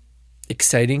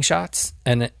exciting shots,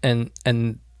 and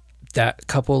that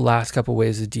last couple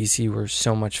waves of DC were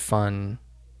so much fun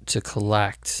to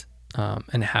collect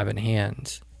and have in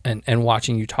hand, and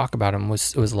watching you talk about them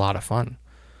was a lot of fun.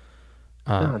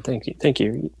 Thank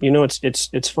you. You know,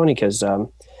 it's funny because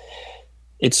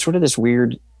it's sort of this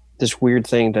weird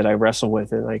thing that I wrestle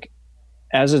with, and like,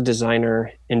 as a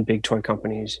designer in big toy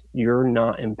companies, you're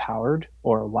not empowered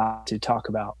or allowed to talk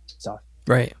about stuff.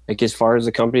 Right. Like, as far as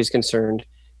the company is concerned,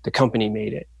 the company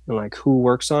made it, and like, who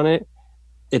works on it,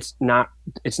 it's not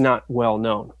well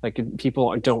known. Like,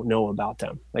 people don't know about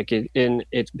them. Like,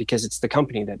 it's because it's the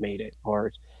company that made it,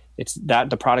 or it's that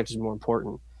the product is more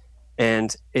important.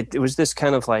 And it was this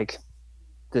kind of like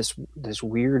this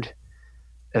weird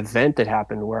event that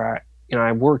happened where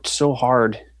I worked so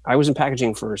hard. I was in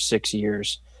packaging for 6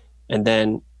 years, and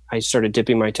then I started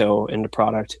dipping my toe into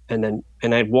product, and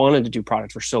I'd wanted to do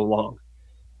product for so long.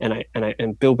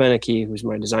 And Bill Beneke, who's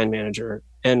my design manager,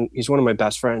 and he's one of my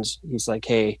best friends. He's like,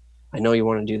 "Hey, I know you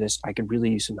want to do this. I could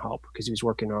really use some help," because he was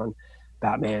working on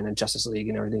Batman and Justice League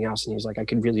and everything else. And he's like, "I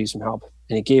could really use some help."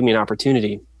 And he gave me an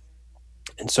opportunity.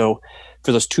 And so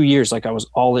for those 2 years, like I was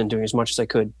all in doing as much as I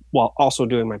could while also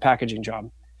doing my packaging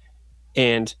job.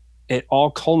 And it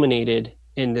all culminated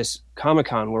in this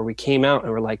Comic-Con where we came out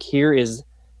and we're like, here is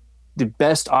the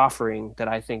best offering that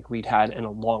I think we'd had in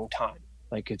a long time.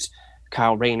 Like it's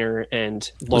Kyle Rayner and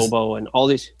Lobo and all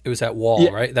these. It was that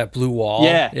wall, right? That blue wall.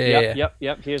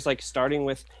 Yep. Here's like starting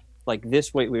with like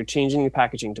this way. We were changing the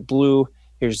packaging to blue.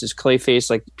 Here's this Clayface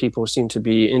like people seem to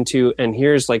be into. And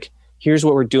here's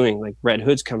what we're doing. Like Red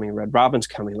Hood's coming, Red Robin's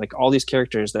coming, like all these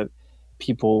characters that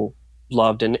people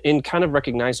loved and in kind of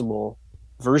recognizable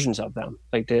versions of them.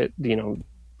 Like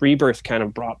Rebirth kind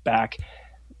of brought back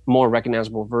more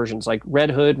recognizable versions, like Red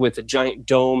Hood with the giant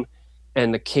dome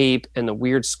and the cape and the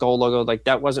weird skull logo. Like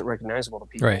that wasn't recognizable to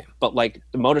people, right? But like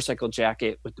the motorcycle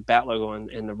jacket with the bat logo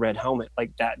and the red helmet,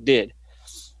 like that did.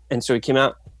 And so he came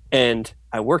out and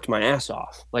I worked my ass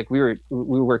off. Like we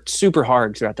worked super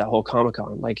hard throughout that whole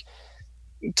Comic-Con, like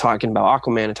talking about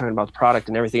Aquaman and talking about the product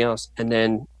and everything else. And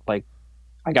then like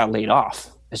I got laid off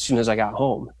as soon as I got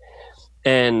home.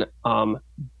 And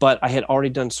but I had already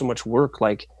done so much work,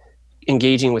 like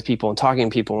engaging with people and talking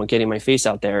to people and getting my face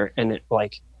out there, and it,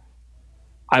 like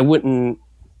I wouldn't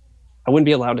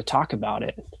be allowed to talk about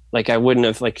it. Like I wouldn't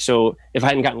have, like, so if I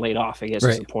hadn't gotten laid off, I guess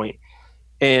is the point.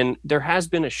 And there has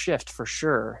been a shift for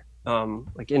sure.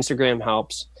 Like Instagram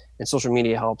helps and social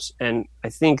media helps, and I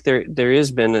think there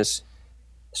has been this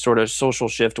sort of social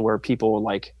shift where people are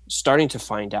like starting to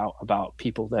find out about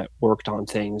people that worked on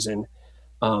things. And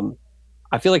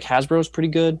I feel like Hasbro's pretty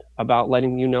good about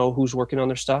letting you know who's working on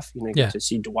their stuff. You get to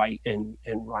see Dwight and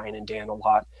Ryan and Dan a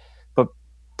lot. But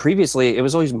previously, it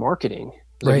was always marketing.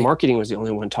 Like marketing was the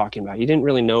only one talking about it. You didn't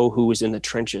really know who was in the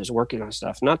trenches working on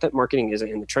stuff. Not that marketing isn't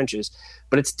in the trenches,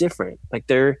 but it's different. Like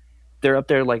they're up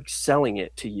there like selling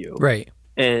it to you. Right.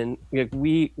 And like,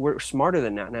 we're smarter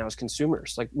than that now as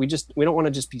consumers. Like we don't want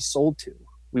to just be sold to.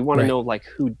 We want to know like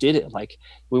who did it. Like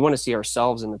we want to see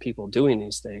ourselves in the people doing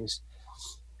these things.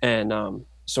 And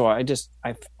so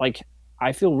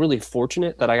I feel really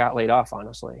fortunate that I got laid off,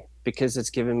 honestly, because it's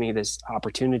given me this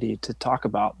opportunity to talk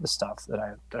about the stuff that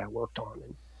I worked on,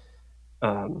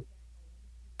 and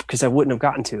because I wouldn't have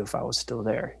gotten to if I was still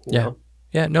there. You know?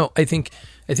 Yeah. No, I think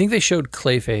they showed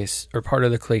Clayface or part of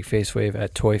the Clayface wave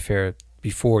at Toy Fair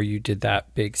before you did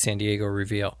that big San Diego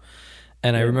reveal,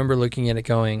 and I remember looking at it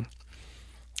going,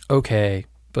 okay,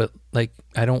 but like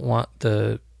I don't want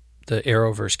the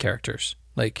Arrowverse characters.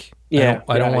 Like, I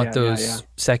don't want those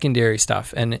secondary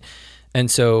stuff.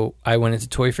 And so I went into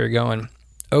Toy Fair going,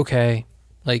 okay,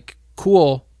 like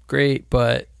cool, great,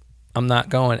 but I'm not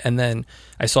going. And then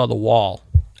I saw the wall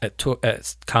at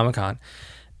Comic-Con,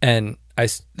 and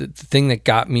the thing that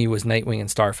got me was Nightwing and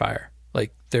Starfire.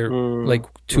 Like they're like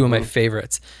two of my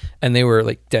favorites, and they were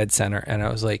like dead center. And I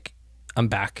was like, I'm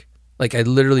back. Like I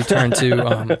literally turned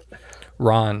to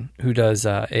Ron, who does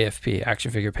AFP, Action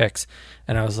Figure Picks,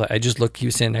 and I was like, I just looked, he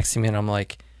was sitting next to me, and I'm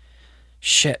like,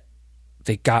 shit,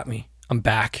 they got me. I'm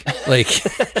back. Like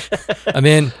I'm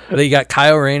in. They got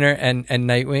Kyle Rayner and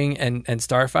Nightwing and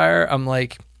Starfire. I'm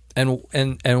like,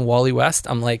 and Wally West.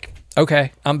 I'm like,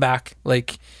 okay, I'm back.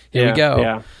 Like here we go.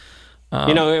 Yeah.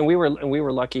 And we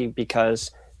were lucky because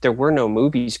there were no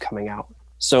movies coming out.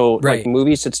 So like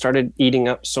movies had started eating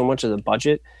up so much of the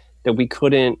budget that we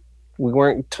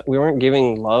weren't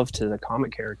giving love to the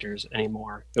comic characters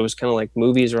anymore. It was kind of like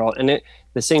movies are all, and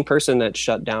the same person that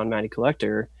shut down Matty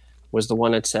Collector was the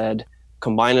one that said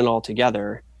combine it all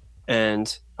together. And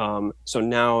so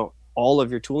now all of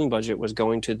your tooling budget was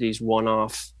going to these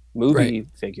one-off movie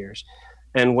figures.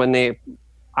 And when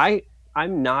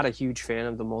I'm not a huge fan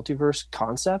of the multiverse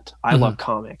concept. I love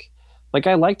comic. Like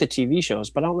I like the TV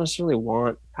shows, but I don't necessarily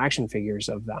want action figures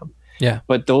of them. Yeah.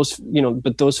 But those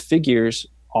figures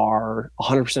are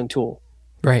 100% tool.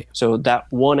 Right. So that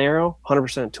one Arrow,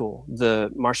 100% tool.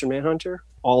 The Martian Manhunter,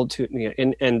 all tool.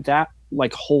 And that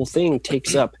like whole thing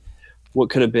takes up what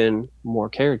could have been more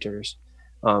characters.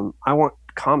 I want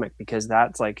comic because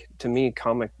that's like, to me,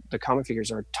 the comic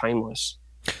figures are timeless.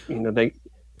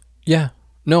 Yeah.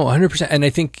 No, 100%. And I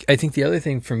think the other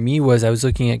thing for me was I was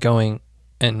looking at going,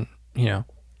 and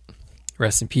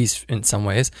rest in peace in some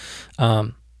ways.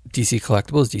 DC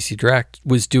Collectibles, DC Direct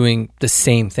was doing the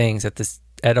same things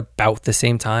at about the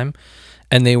same time,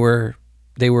 and they were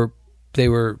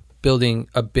building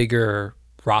a bigger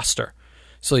roster.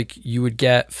 So like you would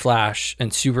get Flash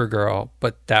and Supergirl,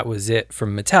 but that was it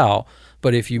from Mattel.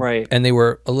 But if you and they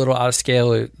were a little out of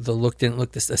scale, the look didn't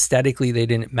look this aesthetically, they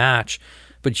didn't match.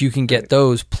 But you can get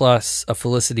those plus a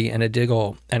Felicity and a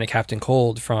Diggle and a Captain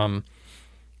Cold from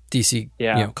DC,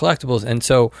 collectibles. And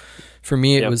so for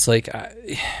me, it was like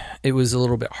it was a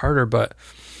little bit harder, but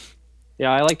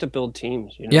yeah, I like to build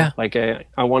teams. Like I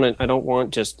don't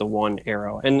want just the one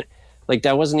Arrow, and like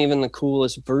that wasn't even the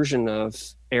coolest version of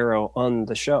Arrow on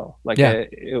the show. Like,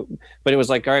 but it was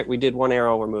like, all right, we did one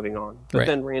Arrow, we're moving on. But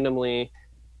then randomly,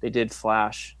 they did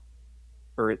Flash,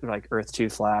 or like Earth 2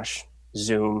 Flash,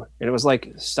 Zoom, and it was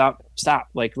like, stop,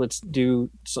 like let's do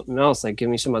something else. Like, give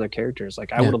me some other characters.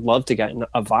 Like, I would have loved to get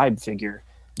a Vibe figure.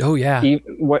 Oh yeah,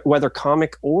 whether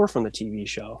comic or from the TV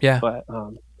show. Yeah, but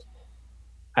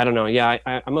I don't know. Yeah,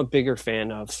 I'm a bigger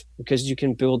fan of, because you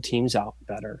can build teams out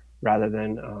better rather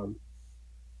than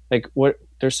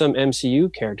there's some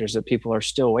MCU characters that people are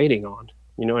still waiting on.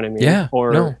 You know what I mean? Yeah.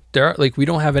 Or no, there are, like, we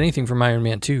don't have anything from Iron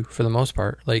Man 2 for the most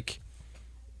part. Like,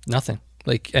 nothing.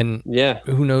 Like, and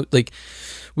who knows? Like,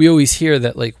 we always hear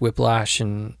that like Whiplash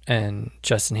and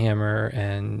Justin Hammer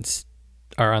and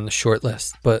are on the short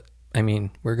list, but I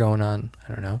mean, we're going on,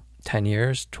 I don't know, 10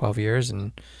 years, 12 years,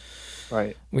 and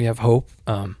we have hope.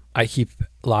 I keep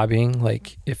lobbying,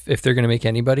 like, if they're going to make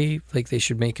anybody, like, they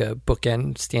should make a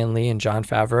bookend Stan Lee and Jon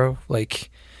Favreau, like,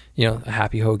 you know, a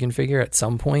Happy Hogan figure at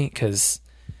some point, because,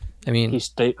 I mean... Jon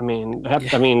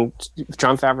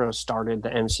Favreau started the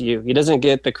MCU. He doesn't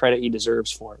get the credit he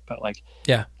deserves for it, but, like,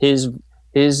 his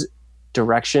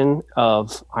direction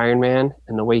of Iron Man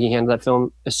and the way he handled that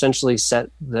film essentially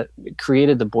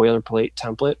created the boilerplate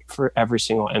template for every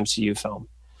single MCU film.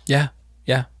 Yeah.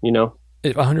 You know?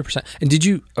 100%. And did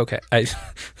you? Okay, I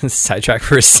sidetrack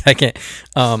for a second.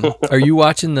 Are you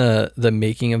watching the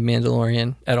making of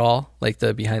Mandalorian at all? Like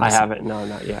the behind the scenes? I haven't. No,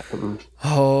 not yet. Mm-mm.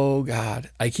 Oh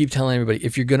God, I keep telling everybody,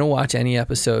 if you're gonna watch any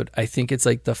episode, I think it's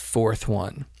like the fourth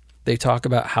one. They talk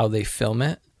about how they film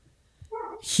it.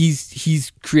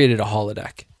 He's created a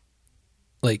holodeck,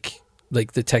 like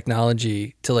the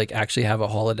technology to like actually have a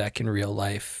holodeck in real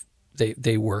life.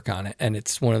 They work on it, and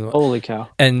it's one of the holy cow.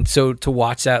 And so to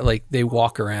watch that, like, they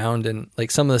walk around, and like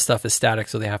some of the stuff is static,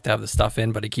 so they have to have the stuff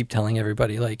in. But I keep telling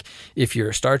everybody, like, if you're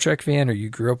a Star Trek fan or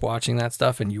you grew up watching that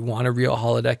stuff and you want a real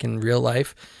holodeck in real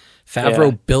life,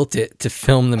 Favreau built it to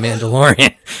film The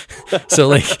Mandalorian. So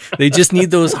like they just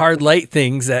need those hard light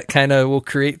things that kind of will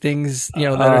create things, you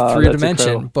know, that are three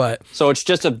dimension. But so it's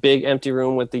just a big empty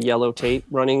room with the yellow tape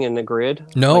running in the grid.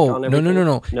 No.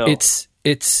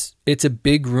 It's a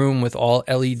big room with all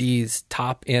LEDs,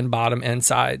 top and bottom and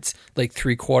sides, like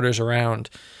 3/4 around,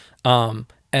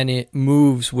 and it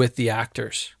moves with the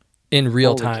actors in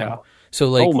real time. Cow. So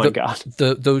like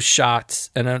those shots,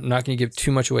 and I'm not going to give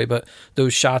too much away, but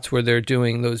those shots where they're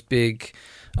doing those big,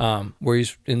 where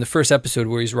he's in the first episode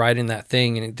where he's riding that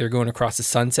thing and they're going across the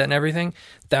sunset and everything.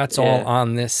 That's all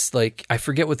on this, like, I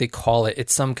forget what they call it.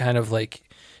 It's some kind of like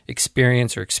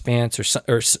experience or expanse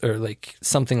or like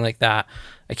something like that.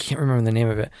 I can't remember the name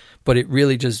of it, but it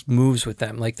really just moves with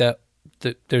them like that.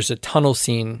 There's a tunnel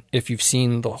scene. If you've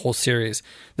seen the whole series,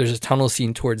 there's a tunnel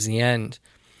scene towards the end,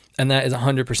 and that is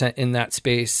 100% in that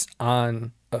space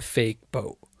on a fake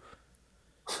boat.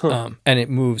 And it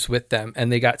moves with them, and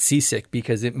they got seasick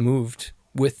because it moved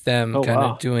with them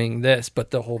of doing this,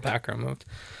 but the whole background moved.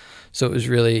 So it was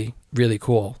really, really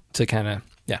cool to kind of,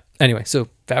 Anyway, so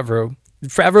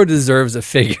Favreau deserves a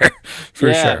figure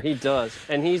for sure. Yeah, he does.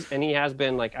 And he has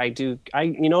been, like,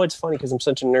 it's funny because I'm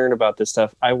such a nerd about this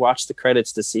stuff. I watch the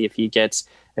credits to see if he gets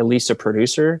at least a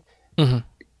producer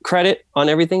credit on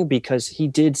everything, because he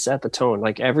did set the tone.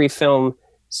 Like, every film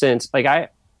since, like, I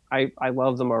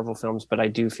love the Marvel films, but I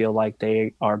do feel like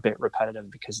they are a bit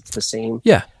repetitive because it's the same.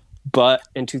 Yeah. But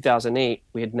in 2008,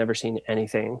 we had never seen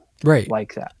anything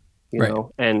like that, you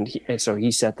know? And so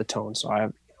he set the tone. So I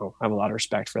have a lot of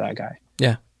respect for that guy.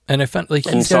 Yeah. And I found like,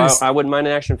 I wouldn't mind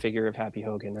an action figure of Happy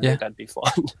Hogan. I think that'd be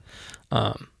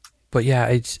fun. But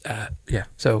yeah,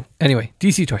 So anyway,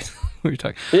 DC toys. We were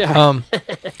talking. Yeah.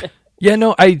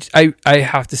 I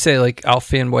have to say, like, I'll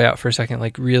fanboy out for a second.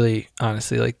 Like, really,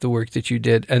 honestly, like the work that you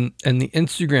did and the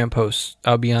Instagram posts,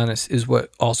 I'll be honest, is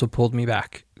what also pulled me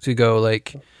back to go,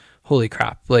 like, holy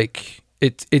crap. Like,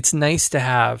 it's nice to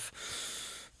have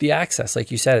the access. Like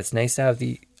you said, it's nice to have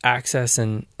the access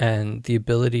and the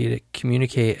ability to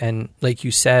communicate. And like you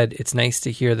said, it's nice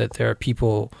to hear that there are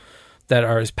people that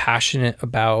are as passionate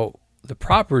about the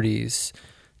properties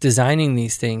designing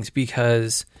these things,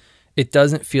 because it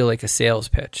doesn't feel like a sales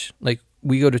pitch. Like,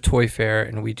 we go to Toy Fair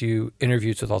and we do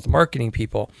interviews with all the marketing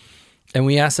people, And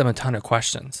we ask them a ton of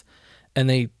questions, and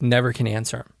they never can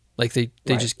answer them. Like they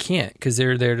just can't, because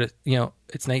they're there to,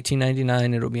 it's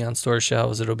 $19.99. It'll be on store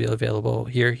shelves. It'll be available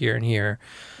here, here, and here.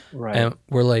 Right. And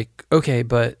we're like, okay,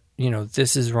 but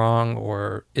this is wrong,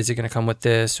 or is it going to come with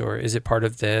this, or is it part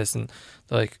of this? And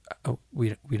they're like, oh, we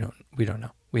don't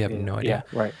know. We have no idea.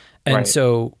 Yeah. Right. And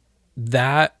so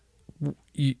that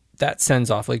sends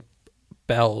off like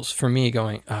bells for me,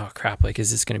 going, oh crap, like,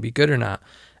 is this going to be good or not?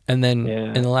 And then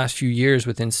in the last few years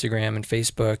with Instagram and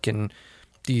Facebook and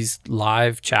these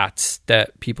live chats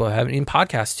that people have in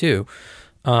podcasts too,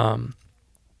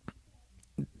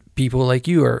 people like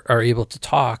you are able to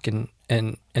talk and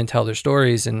tell their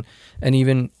stories. And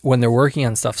even when they're working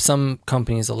on stuff, some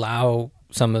companies allow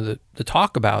some of the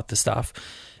talk about the stuff,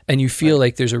 and you feel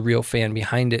like there's a real fan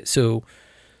behind it. So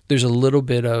there's a little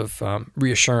bit of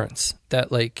reassurance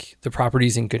that like the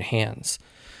property's in good hands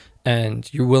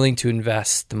and you're willing to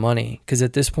invest the money. Because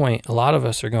at this point, a lot of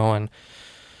us are going,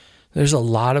 there's a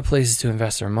lot of places to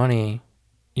invest our money.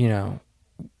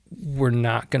 We're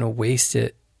not going to waste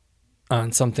it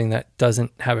on something that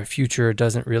doesn't have a future,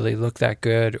 doesn't really look that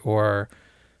good, or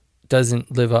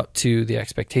doesn't live up to the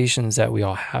expectations that we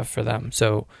all have for them.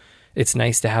 So it's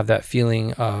nice to have that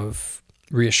feeling of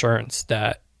reassurance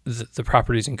that the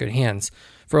property's in good hands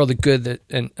for all the good that,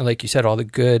 and like you said, all the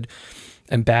good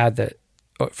and bad that,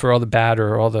 for all the bad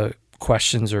or all the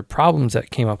questions or problems that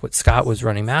came up with Scott was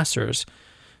running Masters.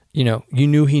 You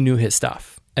knew he knew his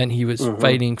stuff, and he was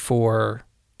fighting for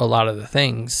a lot of the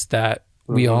things that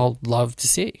we all love to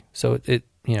see. So that's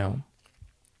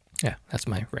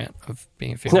my rant of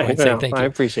being a fan. Thank you. I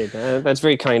appreciate that. That's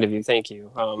very kind of you. Thank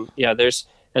you.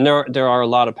 There are a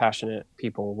lot of passionate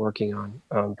people working on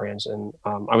brands, and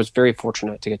I was very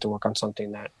fortunate to get to work on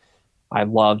something that I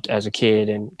loved as a kid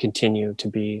and continue to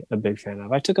be a big fan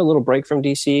of. I took a little break from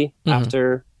DC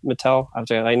after Mattel.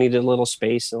 I needed a little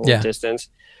space and a little distance.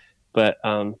 But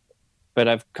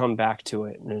I've come back to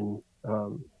it, and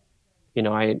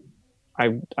I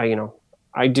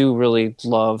do really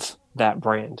love that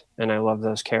brand, and I love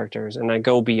those characters, and I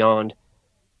go beyond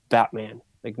Batman,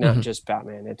 like not just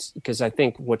Batman. It's because I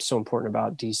think what's so important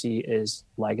about DC is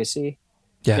legacy,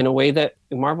 in a way that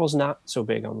Marvel's not so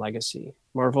big on legacy.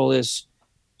 Marvel is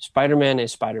Spider-Man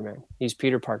is Spider-Man. He's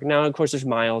Peter Parker. Now, of course, there's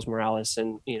Miles Morales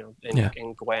and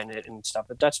and Gwen and stuff,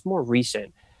 but that's more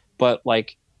recent. But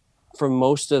like, for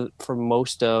most of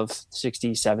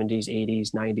 60s, 70s,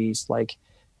 80s, 90s, like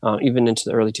even into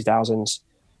the early 2000s,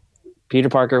 Peter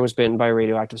Parker was bitten by a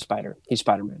radioactive spider. He's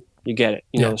Spider-Man. You get it.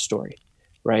 You know the story,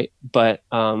 right? But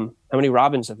how many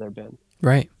Robins have there been?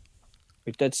 Right.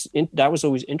 Like that was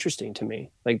always interesting to me.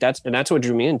 Like that's what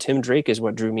drew me in. Tim Drake is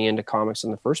what drew me into comics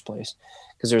in the first place,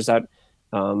 because there's that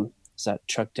is that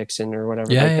Chuck Dixon or whatever?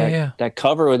 That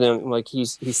cover with him, like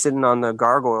he's sitting on the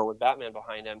gargoyle with Batman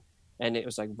behind him. And it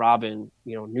was like Robin,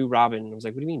 new Robin. And I was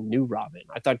like, what do you mean new Robin?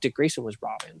 I thought Dick Grayson was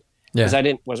Robin. Because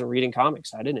I wasn't reading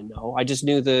comics. I didn't know. I just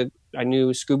knew I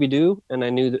knew Scooby-Doo and I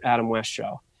knew the Adam West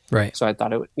show. Right. So I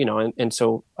thought it, and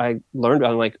so I learned,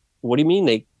 I'm like, what do you mean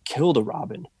they killed a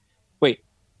Robin? Wait,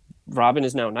 Robin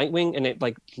is now Nightwing? And it,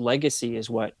 like, legacy is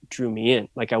what drew me in.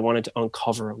 Like, I wanted to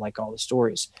uncover like all the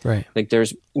stories. Right. Like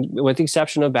there's, with the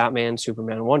exception of Batman,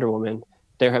 Superman, and Wonder Woman,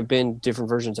 there have been different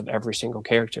versions of every single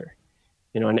character.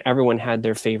 And everyone had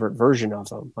their favorite version of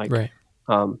them. Like,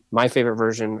 my favorite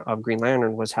version of Green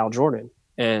Lantern was Hal Jordan.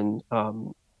 And,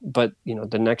 but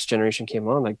the next generation came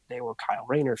on, like they were Kyle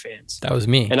Rayner fans. That was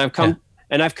me. And I've grown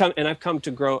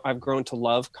to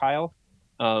love Kyle.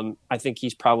 I think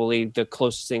he's probably the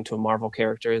closest thing to a Marvel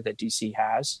character that DC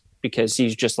has, because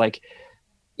he's just a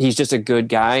good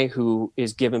guy who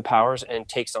is given powers and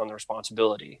takes on the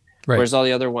responsibility. Right. Whereas all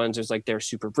the other ones, it's like they're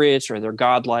super rich or they're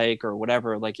godlike or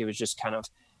whatever. Like it was just kind of,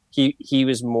 he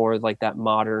was more like that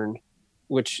modern,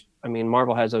 which, I mean,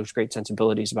 Marvel has those great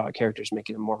sensibilities about characters,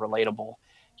 making them more relatable.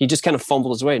 He just kind of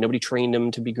fumbled his way. Nobody trained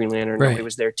him to be Green Lantern. Right. Nobody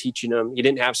was there teaching him. You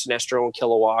didn't have Sinestro and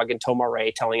Kilowog and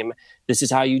Tomar-Ray telling him, this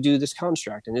is how you do this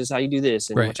construct and this is how you do this.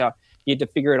 And watch out. He had to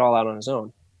figure it all out on his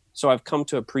own. So I've come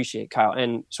to appreciate Kyle.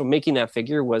 And so making that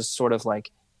figure was sort of like,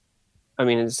 I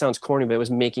mean, it sounds corny, but it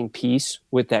was making peace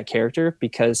with that character,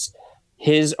 because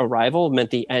his arrival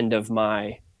meant the end of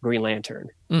my Green Lantern.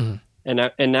 Mm-hmm.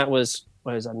 And that was,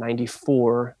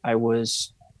 94. I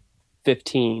was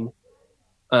 15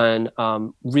 and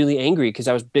really angry because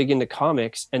I was big into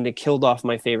comics and they killed off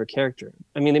my favorite character.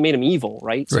 I mean, they made him evil,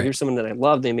 right? So here's someone that I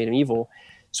loved. They made him evil.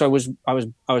 So I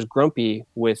was grumpy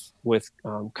with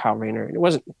Kyle Rayner, and it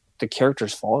wasn't the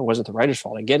character's fault. It wasn't the writer's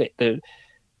fault. I get it.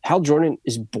 Hal Jordan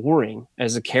is boring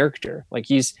as a character. Like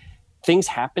things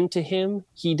happen to him.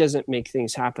 He doesn't make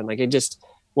things happen. Like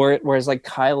Whereas like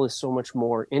Kyle is so much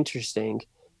more interesting,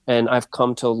 and I've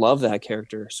come to love that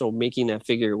character. So making that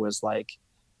figure was like,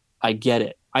 I get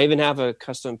it. I even have a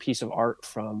custom piece of art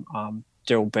from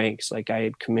Daryl Banks, like I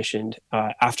had commissioned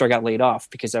after I got laid off,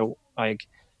 because I want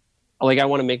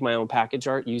to make my own package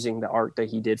art using the art that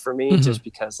he did for me, just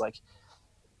because like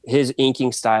his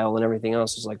inking style and everything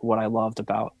else is like what I loved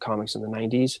about comics in the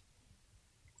 90s.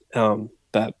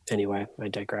 But anyway, I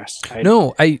digress.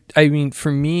 I mean,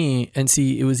 for me, and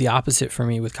see, it was the opposite for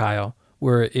me with Kyle,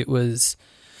 where it was,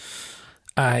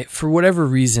 for whatever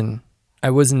reason, I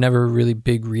was never a really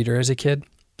big reader as a kid.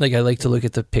 Like, I like to look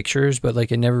at the pictures, but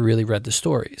like I never really read the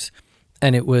stories.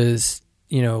 And it was,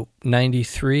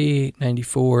 93,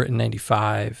 94, and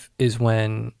 95 is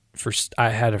when first I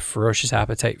had a ferocious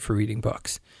appetite for reading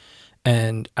books.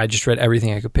 And I just read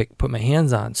everything I could put my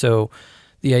hands on. So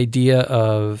the idea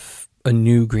of a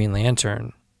new Green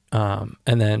Lantern, and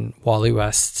then Wally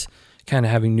West kind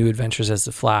of having new adventures as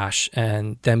the Flash,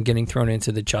 and them getting thrown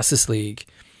into the Justice League,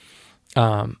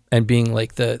 and being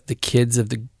like the kids of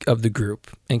the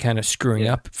group and kind of screwing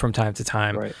up from time to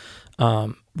time, right.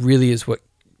 Really is what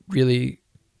really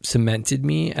cemented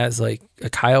me as like a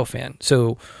Kyle fan.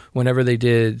 So whenever they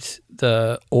did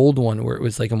the old one where it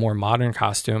was like a more modern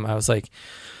costume, I was like,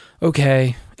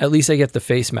 okay, at least I get the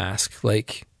face mask.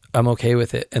 Like, I'm okay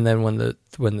with it. And then when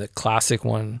the classic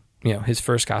one, his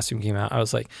first costume came out, I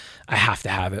was like, I have to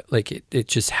have it. Like it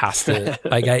just has to,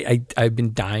 like I've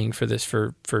been dying for this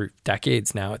for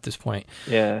decades now at this point.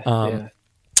 Yeah.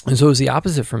 And so it was the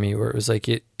opposite for me, where it was like,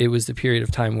 it was the period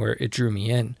of time where it drew me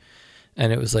in,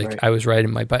 and it was like, right. I was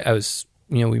riding my bike. I was,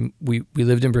 we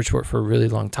lived in Bridgeport for a really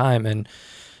long time. And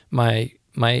my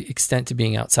extent to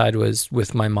being outside was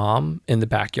with my mom in the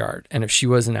backyard. And if she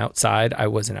wasn't outside, I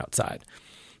wasn't outside.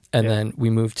 And then we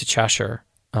moved to Cheshire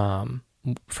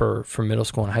for middle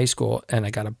school and high school, and I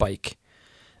got a bike,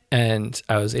 and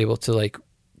I was able to like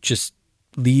just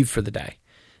leave for the day.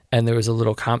 And there was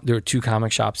there were 2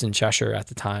 comic shops in Cheshire at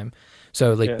the time, so I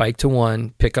would like bike to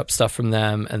one, pick up stuff from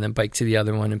them, and then bike to the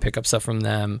other one and pick up stuff from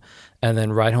them, and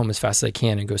then ride home as fast as I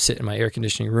can and go sit in my air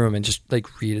conditioning room and just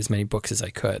like read as many books as I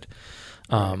could.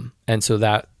 And so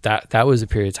that was a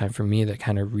period of time for me that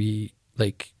kind of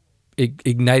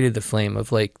ignited the flame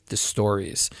of like the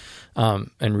stories,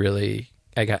 and really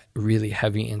I got really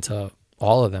heavy into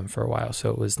all of them for a while. So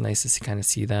it was nice to kind of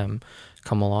see them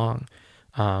come along,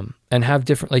 and have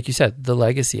different, like you said, the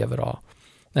legacy of it all.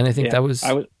 And I think that was.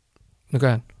 No, go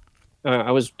ahead.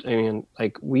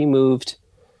 We moved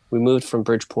from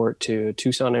Bridgeport to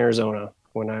Tucson, Arizona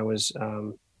when I was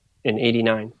in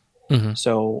 '89. Mm-hmm.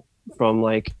 So from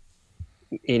like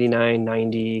 89,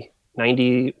 90,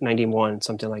 91,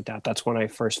 something like that. That's when I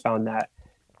first found that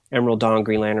Emerald Dawn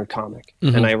Green Lantern comic.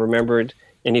 Mm-hmm. And I remembered,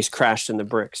 and he's crashed in the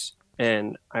bricks.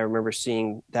 And I remember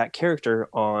seeing that character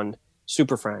on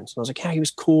Super Friends. And I was like, yeah, he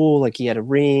was cool. Like he had a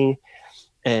ring.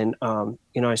 And,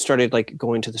 I started like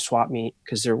going to the swap meet,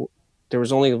 because there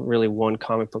was only really one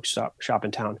comic book shop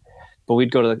in town, but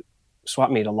we'd go to the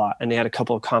swap meet a lot, and they had a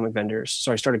couple of comic vendors.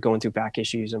 So I started going through back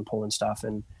issues and pulling stuff,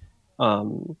 and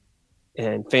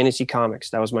Fantasy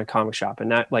Comics. That was my comic shop.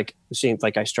 And that like seemed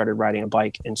like I started riding a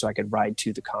bike, and so I could ride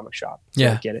to the comic shop. So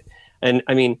I get it. And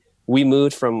I mean, we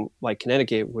moved from like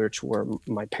Connecticut, where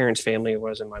my parents' family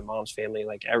was, and my mom's family,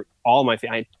 like all my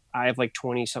family. I have like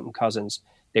 20 something cousins.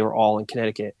 They were all in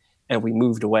Connecticut, and we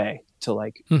moved away to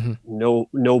like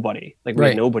nobody, like we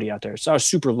had nobody out there. So I was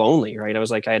super lonely, right? I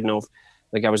was like, I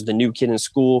was the new kid in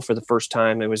school for the first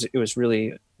time. It was really,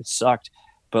 it sucked.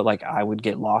 But like I would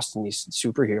get lost in these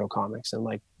superhero comics, and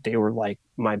like they were like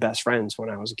my best friends when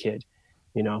I was a kid,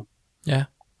 Yeah.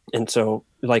 And so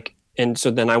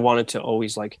then I wanted to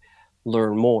always like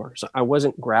learn more. So I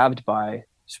wasn't grabbed by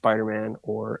Spider-Man,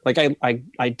 or like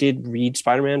I did read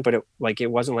Spider-Man, but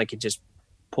it wasn't like it just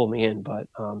pulled me in. But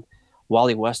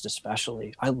Wally West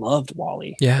especially, I loved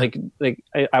Wally. Yeah. Like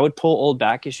I would pull old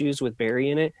back issues with Barry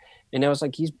in it, and I was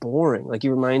like, he's boring. Like he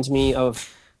reminds me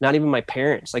of not even my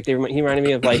parents. Like he reminded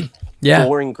me of like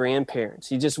boring grandparents.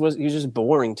 He was just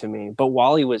boring to me. But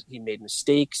Wally he made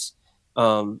mistakes.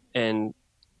 And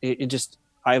it just,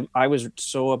 I was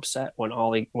so upset when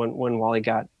Wally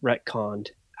got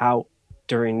retconned out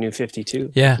during New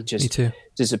 52. Yeah. He just me too.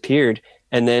 disappeared.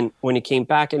 And then when he came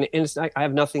back, and it's I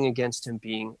have nothing against him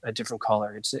being a different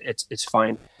color. It's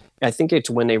fine. I think it's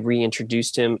when they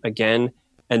reintroduced him again,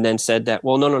 and then said that,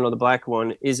 well, no, the black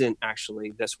one isn't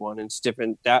actually this one, and it's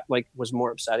different. That like was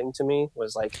more upsetting to me.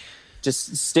 Was like,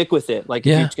 just stick with it. Like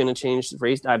if you're going to change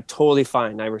race, I'm totally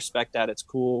fine. I respect that. It's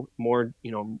cool. More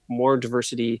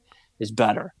diversity is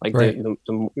better. Like the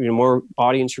more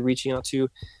audience you're reaching out to,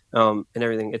 and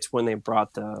everything. It's when they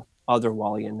brought the other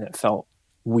Wally in that felt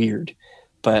weird.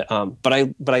 But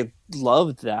I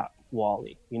loved that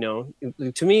Wally. You know,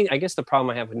 to me, I guess the problem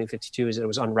I have with New 52 is that it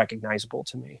was unrecognizable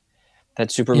to me.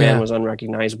 That Superman was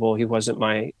unrecognizable. He wasn't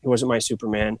my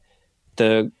Superman.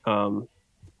 The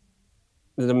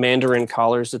Mandarin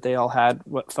collars that they all had,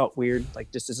 what felt weird,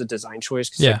 like just as a design choice.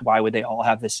 Cause like, why would they all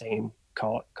have the same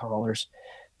collars?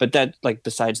 But that, like,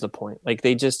 besides the point. Like,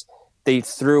 they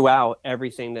threw out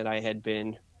everything that I had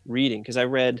been reading, because I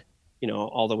read, you know,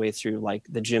 all the way through like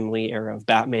the Jim Lee era of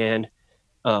Batman,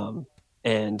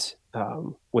 and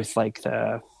with like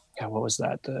the what was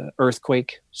that, the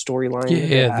Earthquake storyline?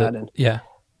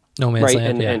 No Man's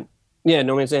Land,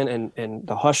 No Man's Land, and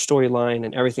the Hush storyline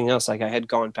and everything else. Like, I had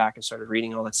gone back and started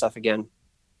reading all that stuff again,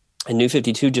 and New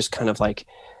 52 just kind of like,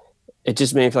 it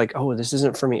just made me feel like, oh, this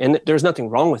isn't for me. And there's nothing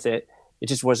wrong with it. It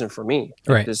just wasn't for me.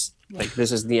 Like, this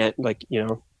is the end. Like, you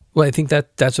know. Well, I think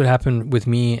that's what happened with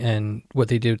me and what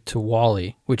they did to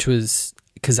Wally, which was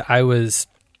because I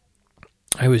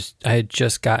had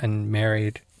just gotten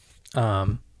married,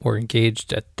 or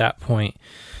engaged at that point,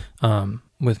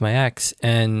 with my ex,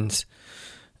 and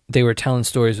they were telling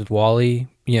stories with Wally,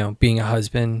 you know, being a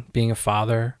husband, being a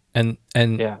father. And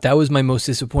that was my most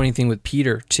disappointing thing with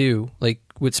Peter too. Like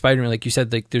with Spider-Man, like you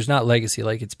said, like there's not legacy,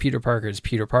 like it's Peter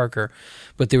Parker.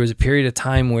 But there was a period of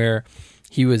time where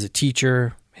he was a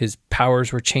teacher, his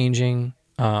powers were changing.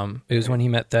 It was when he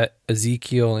met that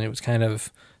Ezekiel, and it was kind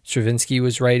of Straczynski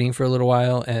was writing for a little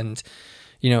while, and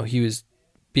you know, he was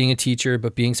being a teacher,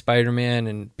 but being Spider-Man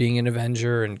and being an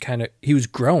Avenger, and kind of, he was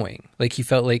growing. Like he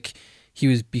felt like he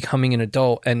was becoming an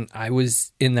adult, and I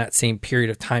was in that same period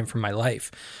of time for my life.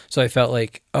 So I felt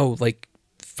like, oh, like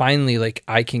finally, like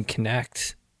I can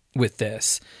connect with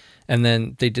this. And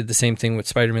then they did the same thing with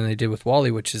Spider-Man they did with Wally,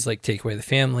 which is like take away the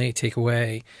family, take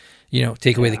away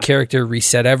the character,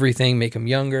 reset everything, make him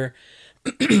younger,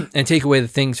 and take away the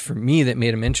things for me that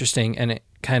made him interesting. And it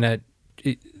kind of,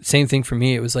 same thing for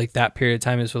me. It was like that period of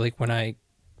time is like when I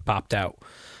popped out.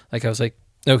 Like I was like,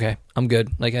 okay, I'm good.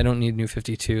 Like I don't need New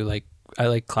 52. Like I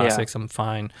like classics. I'm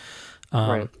fine.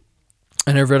 And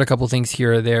I've read a couple things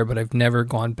here or there, but I've never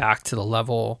gone back to the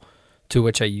level to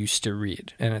which I used to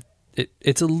read. And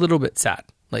it's a little bit sad.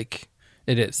 Like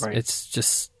it is. Right. It's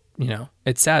just, you know,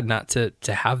 it's sad not to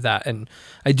have that. And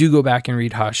I do go back and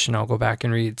read Hush, and I'll go back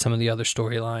and read some of the other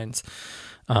storylines.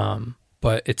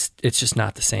 But it's just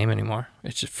not the same anymore.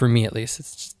 It's just, for me at least, it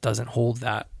just doesn't hold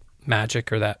that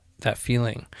magic or that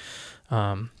feeling.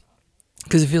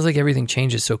 Because it feels like everything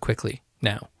changes so quickly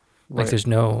now. Like there's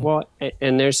no... Well,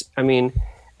 and there's, I mean,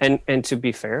 and to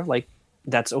be fair, like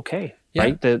that's okay,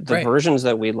 right? The versions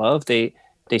that we love, they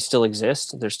still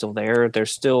exist. They're still there. There's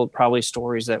still probably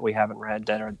stories that we haven't read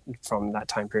that are from that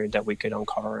time period that we could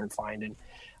uncover and find. And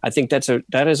I think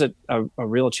that is a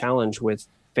real challenge with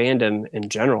fandom in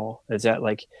general, is that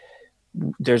like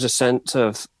there's a sense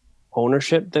of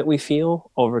ownership that we feel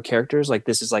over characters. Like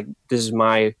this is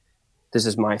my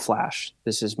Flash,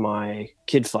 this is my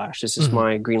Kid Flash, this is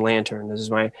my Green Lantern, this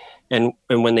is my, and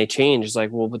when they change, it's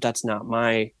like, well, but that's not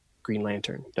my Green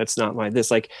Lantern, that's not my, this,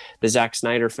 like the Zack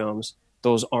Snyder films,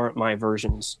 those aren't my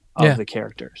versions of the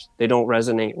characters. They don't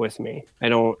resonate with me. I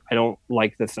don't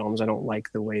like the films. I don't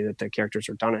like the way that the characters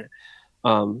are done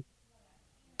it.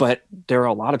 But there are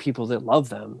a lot of people that love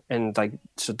them, and like,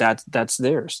 so that's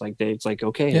theirs. Like it's like,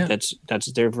 okay,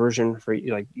 that's their version for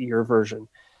like your version.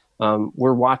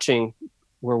 We're watching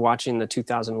the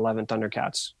 2011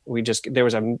 Thundercats. There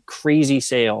was a crazy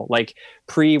sale, like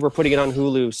we're putting it on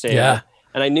Hulu sale. Yeah.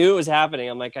 And I knew it was happening.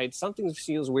 I'm like, something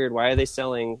feels weird. Why are they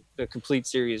selling the complete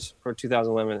series for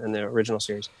 2011 and the original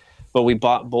series? But we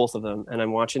bought both of them, and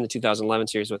I'm watching the 2011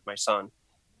 series with my son.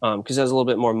 Because it has a little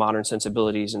bit more modern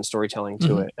sensibilities and storytelling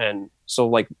to it. And so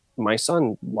like my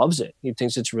son loves it. He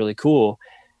thinks it's really cool.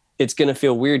 It's going to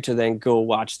feel weird to then go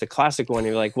watch the classic one.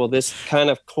 You're like, well, this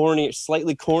kind of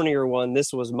slightly cornier one,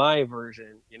 this was my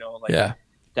version, you know, like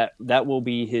that will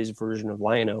be his version of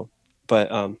Lion-O. But,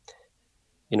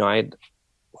 you know, I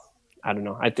don't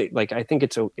know. I think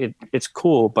it's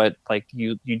cool, but like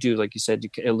you do, like you said,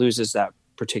 it loses that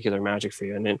particular magic for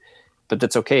you. But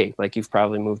that's okay. Like you've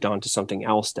probably moved on to something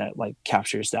else that like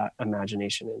captures that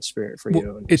imagination and spirit for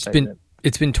you. And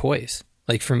it's been toys.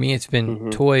 Like for me, it's been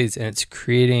toys, and it's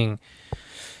creating.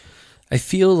 I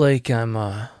feel like I'm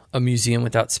a museum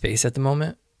without space at the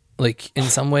moment. Like in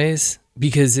some ways,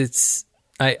 because it's.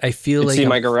 I feel like see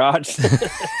my garage.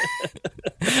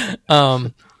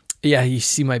 Yeah, you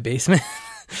see my basement.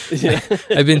 Yeah.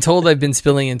 I've been told I've been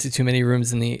spilling into too many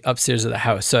rooms in the upstairs of the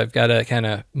house, so I've got to kind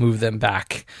of move them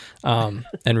back and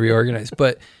reorganize.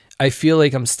 But I feel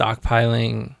like I'm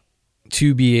stockpiling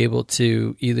to be able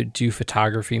to either do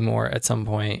photography more at some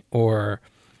point or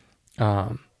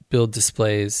build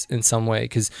displays in some way.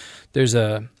 Because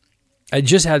I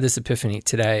just had this epiphany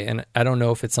today, and I don't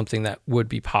know if it's something that would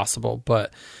be possible,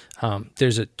 but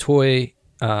there's a toy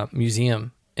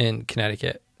museum in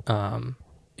Connecticut,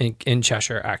 in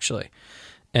Cheshire actually,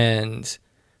 and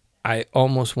I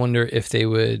almost wonder if they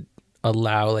would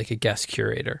allow like a guest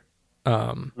curator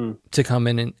to come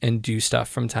in and do stuff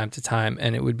from time to time.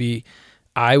 And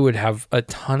I would have a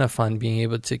ton of fun being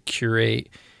able to curate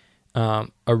a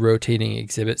rotating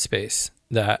exhibit space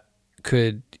that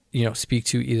could, speak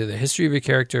to either the history of a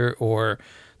character or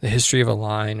the history of a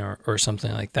line or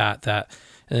something like that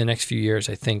in the next few years,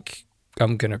 I think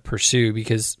I'm going to pursue,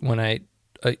 because when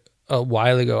a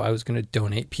while ago, I was going to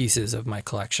donate pieces of my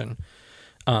collection,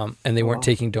 and they weren't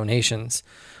taking donations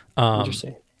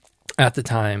at the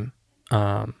time.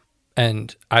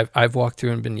 And I've walked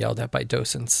through and been yelled at by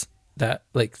docents that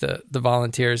like the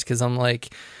volunteers, because I'm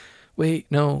like, wait,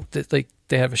 no, that like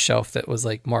they have a shelf that was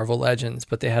like Marvel Legends,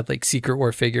 but they had like Secret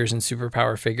War figures and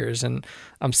superpower figures, and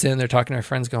I'm sitting there talking to my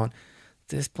friends going,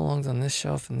 this belongs on this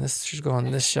shelf and this should go on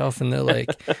this shelf, and they're like,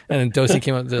 and then docent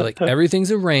came up, they're like,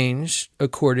 everything's arranged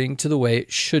according to the way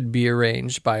it should be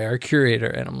arranged by our curator,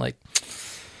 and I'm like,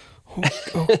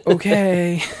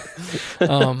 okay.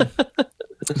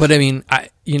 But I mean,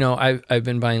 I've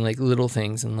been buying like little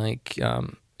things and like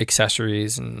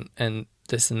accessories and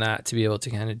this and that to be able to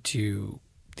kind of do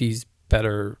these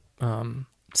better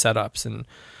setups, and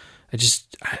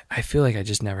I feel like I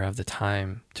just never have the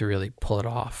time to really pull it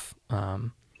off.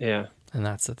 And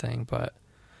that's the thing. But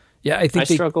yeah, I think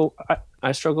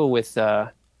I struggle with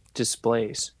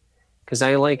displays, because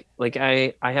I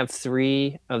have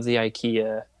 3 of the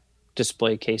IKEA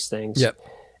display case things. Yep.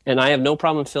 And I have no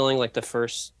problem filling like the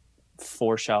first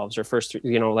 4 shelves or first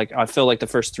 3, like I fill like the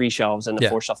first 3 shelves and the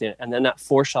 4th shelf. And then that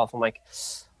 4th shelf, I'm like,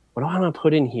 what do I want to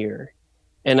put in here?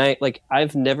 And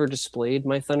I've never displayed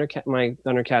my Thundercats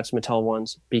Mattel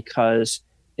ones because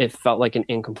it felt like an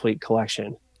incomplete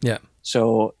collection. Yeah.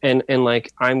 So, and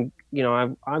like I've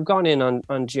gone in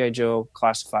on G.I. Joe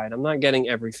Classified. I'm not getting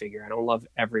every figure. I don't love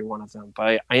every one of them,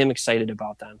 but I am excited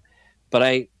about them. But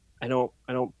I'm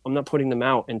not putting them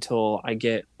out until I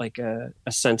get like a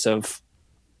sense of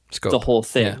scope. The whole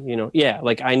thing,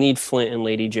 like I need Flint and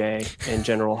Lady J and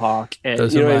General Hawk, and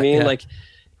what I mean?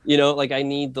 Yeah. Like I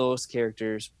need those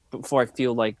characters before I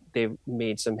feel like they've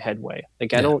made some headway.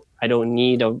 Like I don't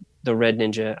need the Red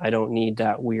Ninja. I don't need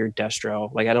that weird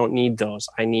Destro. Like I don't need those.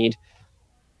 I need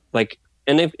like,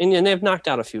 and they've knocked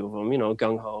out a few of them,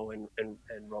 Gung Ho and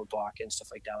Roadblock and stuff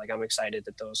like that. Like I'm excited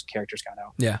that those characters got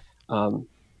out. Yeah.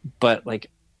 But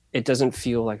like, it doesn't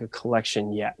feel like a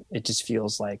collection yet. It just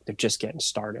feels like they're just getting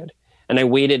started. And I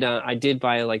waited. I did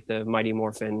buy like the Mighty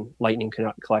Morphin Lightning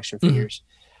collection figures,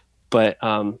 but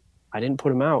I didn't put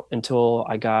them out until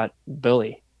I got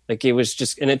Billy. Like it was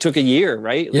just, and it took a year,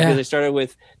 right? Like, yeah. They started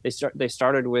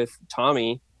with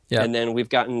Tommy, and then we've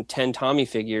gotten 10 Tommy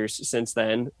figures since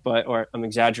then. But I'm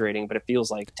exaggerating, but it feels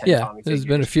like 10 Tommy figures. There's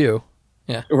been a few.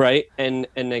 Yeah. Right. And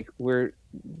like we're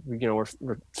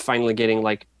finally getting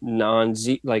like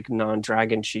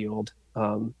non-Dragon Shield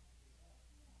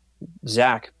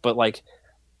Zach, but like,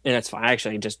 and that's fine. I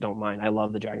actually just don't mind. I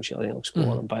love the Dragon Shield. It looks cool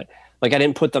on them, but like I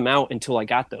didn't put them out until I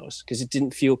got those because it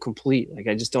didn't feel complete. Like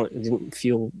it didn't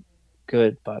feel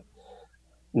good. But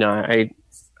no, I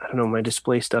don't know. My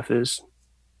display stuff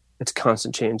it's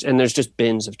constant change, and there's just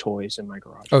bins of toys in my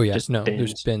garage. Oh yeah,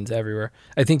 there's bins everywhere.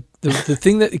 I think the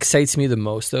thing that excites me the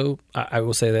most, though, I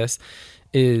will say this,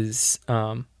 is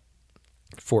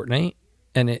Fortnite,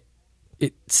 and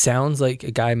it sounds like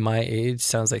a guy my age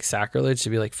sounds like sacrilege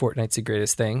to be like Fortnite's the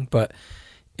greatest thing, but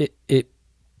it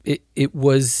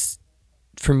was,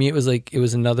 for me, it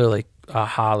was another like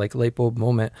aha, like light bulb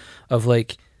moment of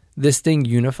like, this thing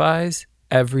unifies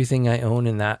everything I own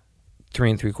in that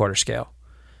 3 3/4 scale.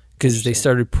 Because they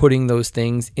started putting those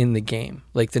things in the game.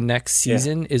 Like the next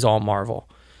season is all Marvel.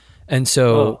 And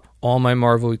so all my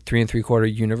Marvel 3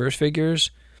 3/4 universe figures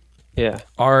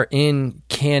are in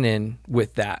canon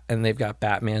with that. And they've got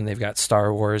Batman, they've got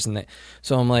Star Wars.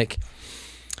 So I'm like,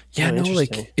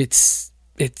 like it's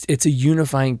a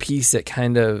unifying piece that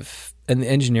kind of, and the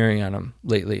engineering on them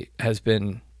lately has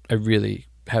been, I really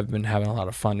have been having a lot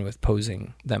of fun with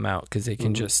posing them out because they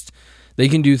can they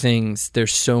can do things. They're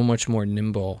so much more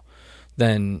nimble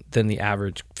than the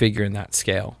average figure in that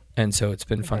scale, and so it's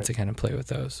been fun to kind of play with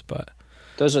those. But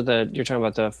those are you're talking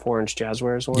about the 4-inch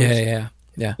Jazzwares ones.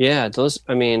 Yeah. Those,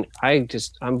 I mean,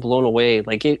 I'm blown away.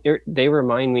 Like they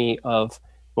remind me of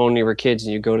when we were kids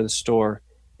and you go to the store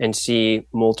and see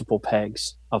multiple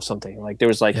pegs of something. Like there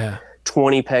was like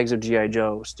 20 pegs of GI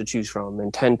Joes to choose from,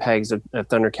 and 10 pegs of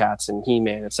Thundercats and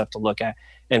He-Man and stuff to look at.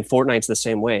 And Fortnite's the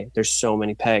same way. There's so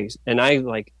many pegs, and I'm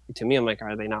like,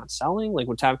 are they not selling? Like,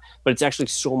 what's happening? But it's actually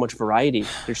so much variety.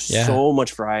 There's so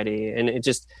much variety, and it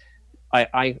just,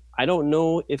 I don't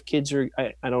know if kids are,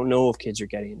 I don't know if kids are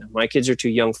getting them. My kids are too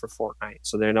young for Fortnite,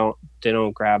 so they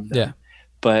don't grab them. Yeah.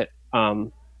 But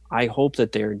I hope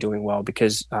that they're doing well,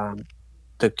 because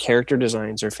the character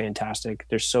designs are fantastic.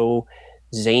 They're so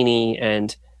zany,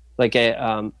 and like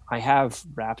I have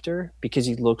Raptor because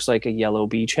he looks like a yellow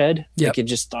beachhead. Yep. Like, it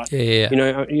just thought, Yeah. you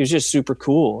know, he was just super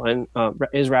cool. And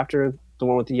is Raptor the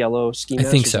one with the yellow ski mask?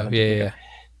 I think so. Yeah.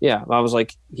 I was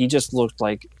like, he just looked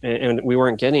like, and we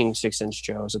weren't getting 6-inch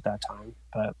Joes at that time,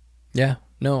 but yeah,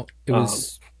 no, it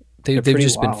was, they've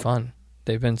just been fun.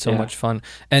 They've been so much fun.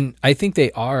 And I think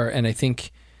they are. And I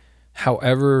think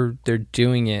however they're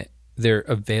doing it, they're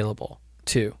available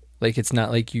too. Like, it's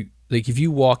not like if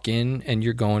you walk in and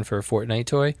you're going for a Fortnite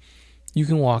toy, you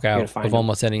can walk out of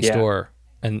almost any store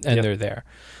and they're there.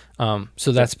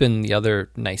 So that's been the other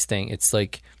nice thing. It's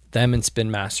like them and Spin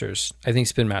Masters. I think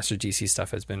Spin Master DC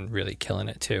stuff has been really killing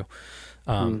it too.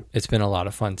 It's been a lot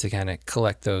of fun to kind of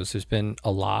collect those. There's been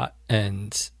a lot,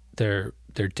 and they're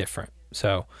different.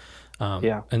 So,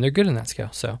 and they're good in that scale.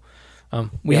 So,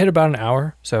 we hit about an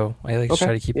hour, so I like to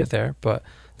try to keep it there, but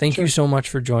thank you so much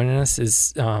for joining us.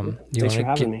 You want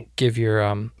to give your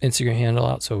Instagram handle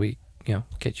out so we,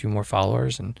 get you more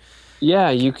followers? And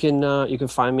you can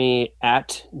find me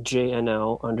at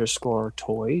JNL_toys.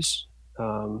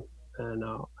 And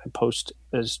I post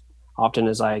as often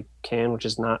as I can, which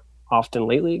is not often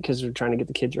lately because we're trying to get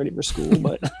the kids ready for school.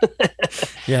 But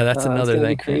yeah, that's another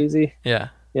thing. Crazy. Yeah.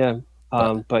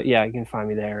 But yeah, you can find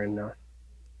me there, and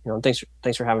thanks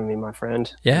for having me, my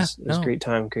friend. Yeah, it was a great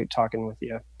time. Great talking with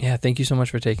you. Yeah, thank you so much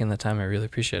for taking the time. I really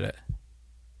appreciate it.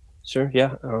 Sure.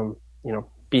 Yeah.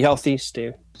 Be healthy.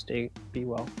 Be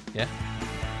well. Yeah.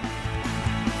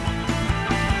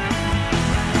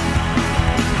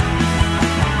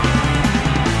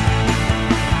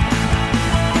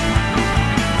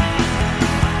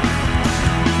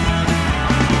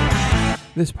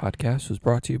 This podcast was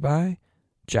brought to you by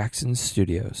Jackson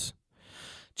Studios.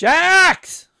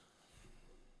 Jax!